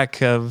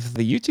track of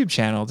the YouTube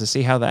channel to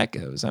see how that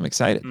goes. I'm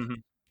excited. Mm-hmm.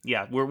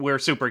 Yeah, we're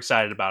super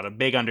excited about it.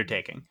 Big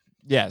undertaking.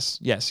 Yes.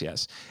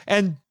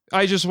 And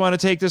I just want to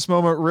take this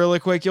moment really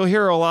quick. You'll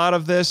hear a lot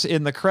of this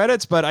in the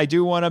credits, but I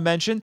do want to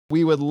mention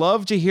we would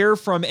love to hear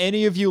from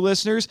any of you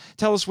listeners.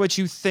 Tell us what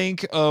you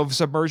think of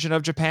Submersion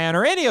of Japan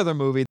or any other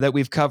movie that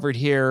we've covered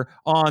here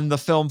on the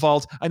Film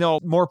Vault. I know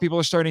more people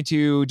are starting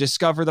to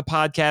discover the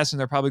podcast, and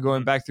they're probably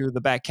going back through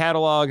the back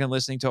catalog and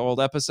listening to old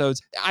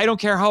episodes. I don't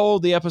care how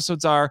old the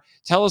episodes are.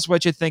 Tell us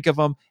what you think of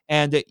them,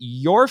 and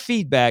your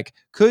feedback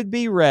could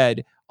be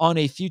read on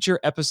a future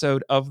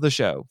episode of the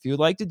show. If you would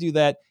like to do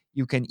that,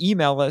 you can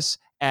email us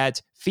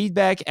at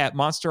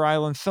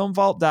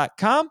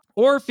feedback@monsterislandfilmvault.com,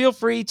 or feel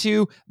free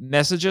to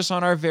message us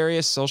on our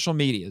various social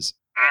medias.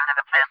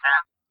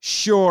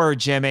 Sure,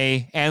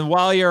 Jimmy. And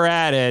while you're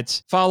at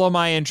it, follow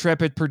my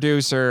intrepid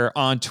producer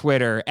on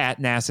Twitter at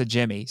NASA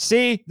Jimmy.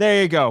 See,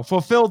 there you go.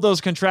 Fulfilled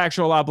those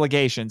contractual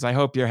obligations. I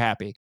hope you're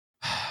happy.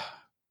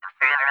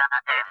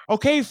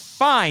 Okay,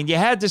 fine. You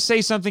had to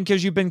say something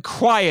because you've been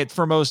quiet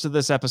for most of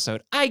this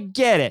episode. I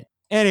get it.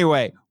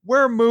 Anyway,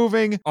 we're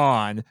moving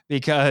on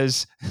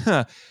because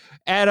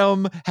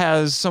Adam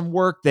has some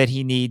work that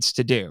he needs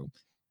to do.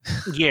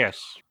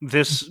 Yes,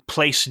 this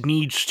place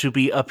needs to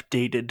be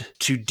updated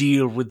to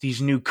deal with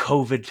these new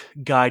COVID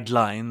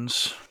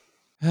guidelines.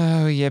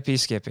 Oh, yippee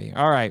skippy.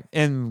 All right.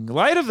 In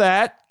light of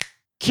that,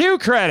 cue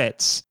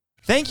credits.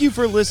 Thank you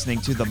for listening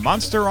to the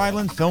Monster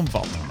Island Film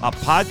Vault, a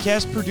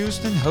podcast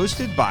produced and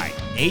hosted by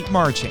Nate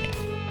Marchand.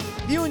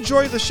 If you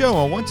enjoy the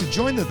show and want to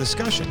join the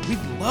discussion, we'd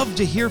love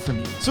to hear from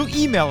you. So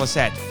email us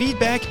at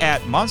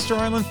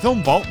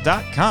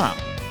feedback@monsterislandfilmvault.com.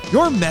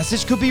 Your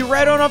message could be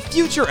read on a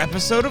future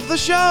episode of the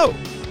show.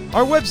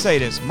 Our website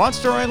is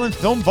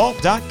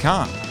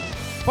monsterislandfilmvault.com.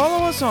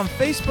 Follow us on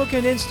Facebook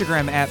and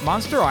Instagram at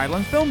Monster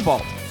Island Film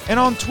Vault, and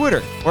on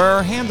Twitter, where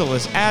our handle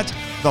is at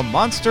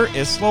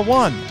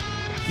TheMonsterIsla1.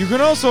 You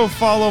can also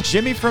follow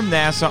Jimmy from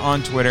NASA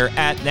on Twitter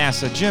at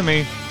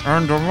NASAJimmy,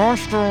 and the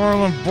Monster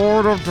Island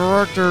Board of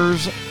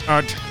Directors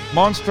at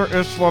Monster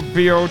Isla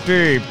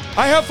BOD.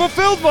 I have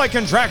fulfilled my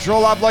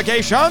contractual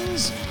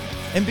obligations!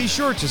 And be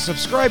sure to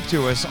subscribe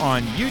to us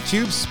on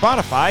YouTube,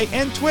 Spotify,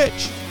 and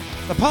Twitch.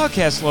 The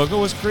podcast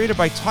logo was created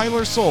by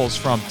Tyler Souls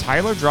from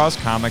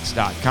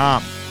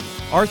TylerDrawsComics.com.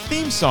 Our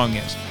theme song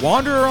is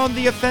Wanderer on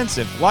the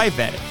Offensive live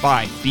edit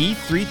by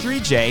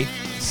B33J,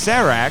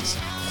 Sarax,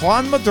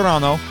 Juan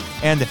Madrano,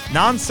 and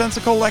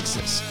Nonsensical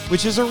Lexus,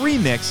 which is a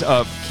remix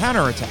of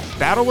Counterattack,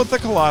 Battle with the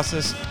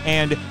Colossus,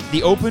 and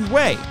The Open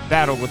Way,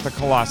 Battle with the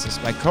Colossus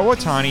by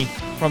Kowatani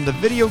from the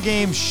video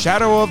game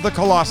Shadow of the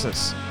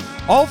Colossus.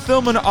 All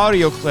film and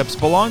audio clips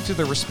belong to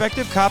the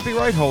respective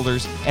copyright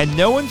holders, and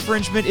no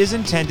infringement is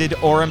intended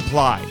or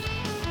implied.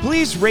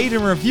 Please rate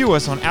and review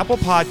us on Apple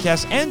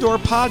Podcasts and/or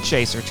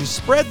Podchaser to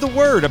spread the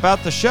word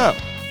about the show.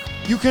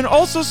 You can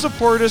also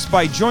support us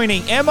by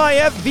joining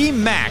MIFV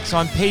Max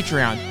on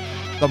Patreon.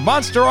 The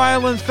Monster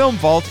Island Film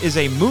Vault is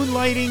a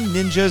Moonlighting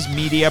Ninjas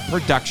Media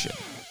production.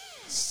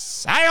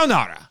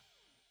 Sayonara!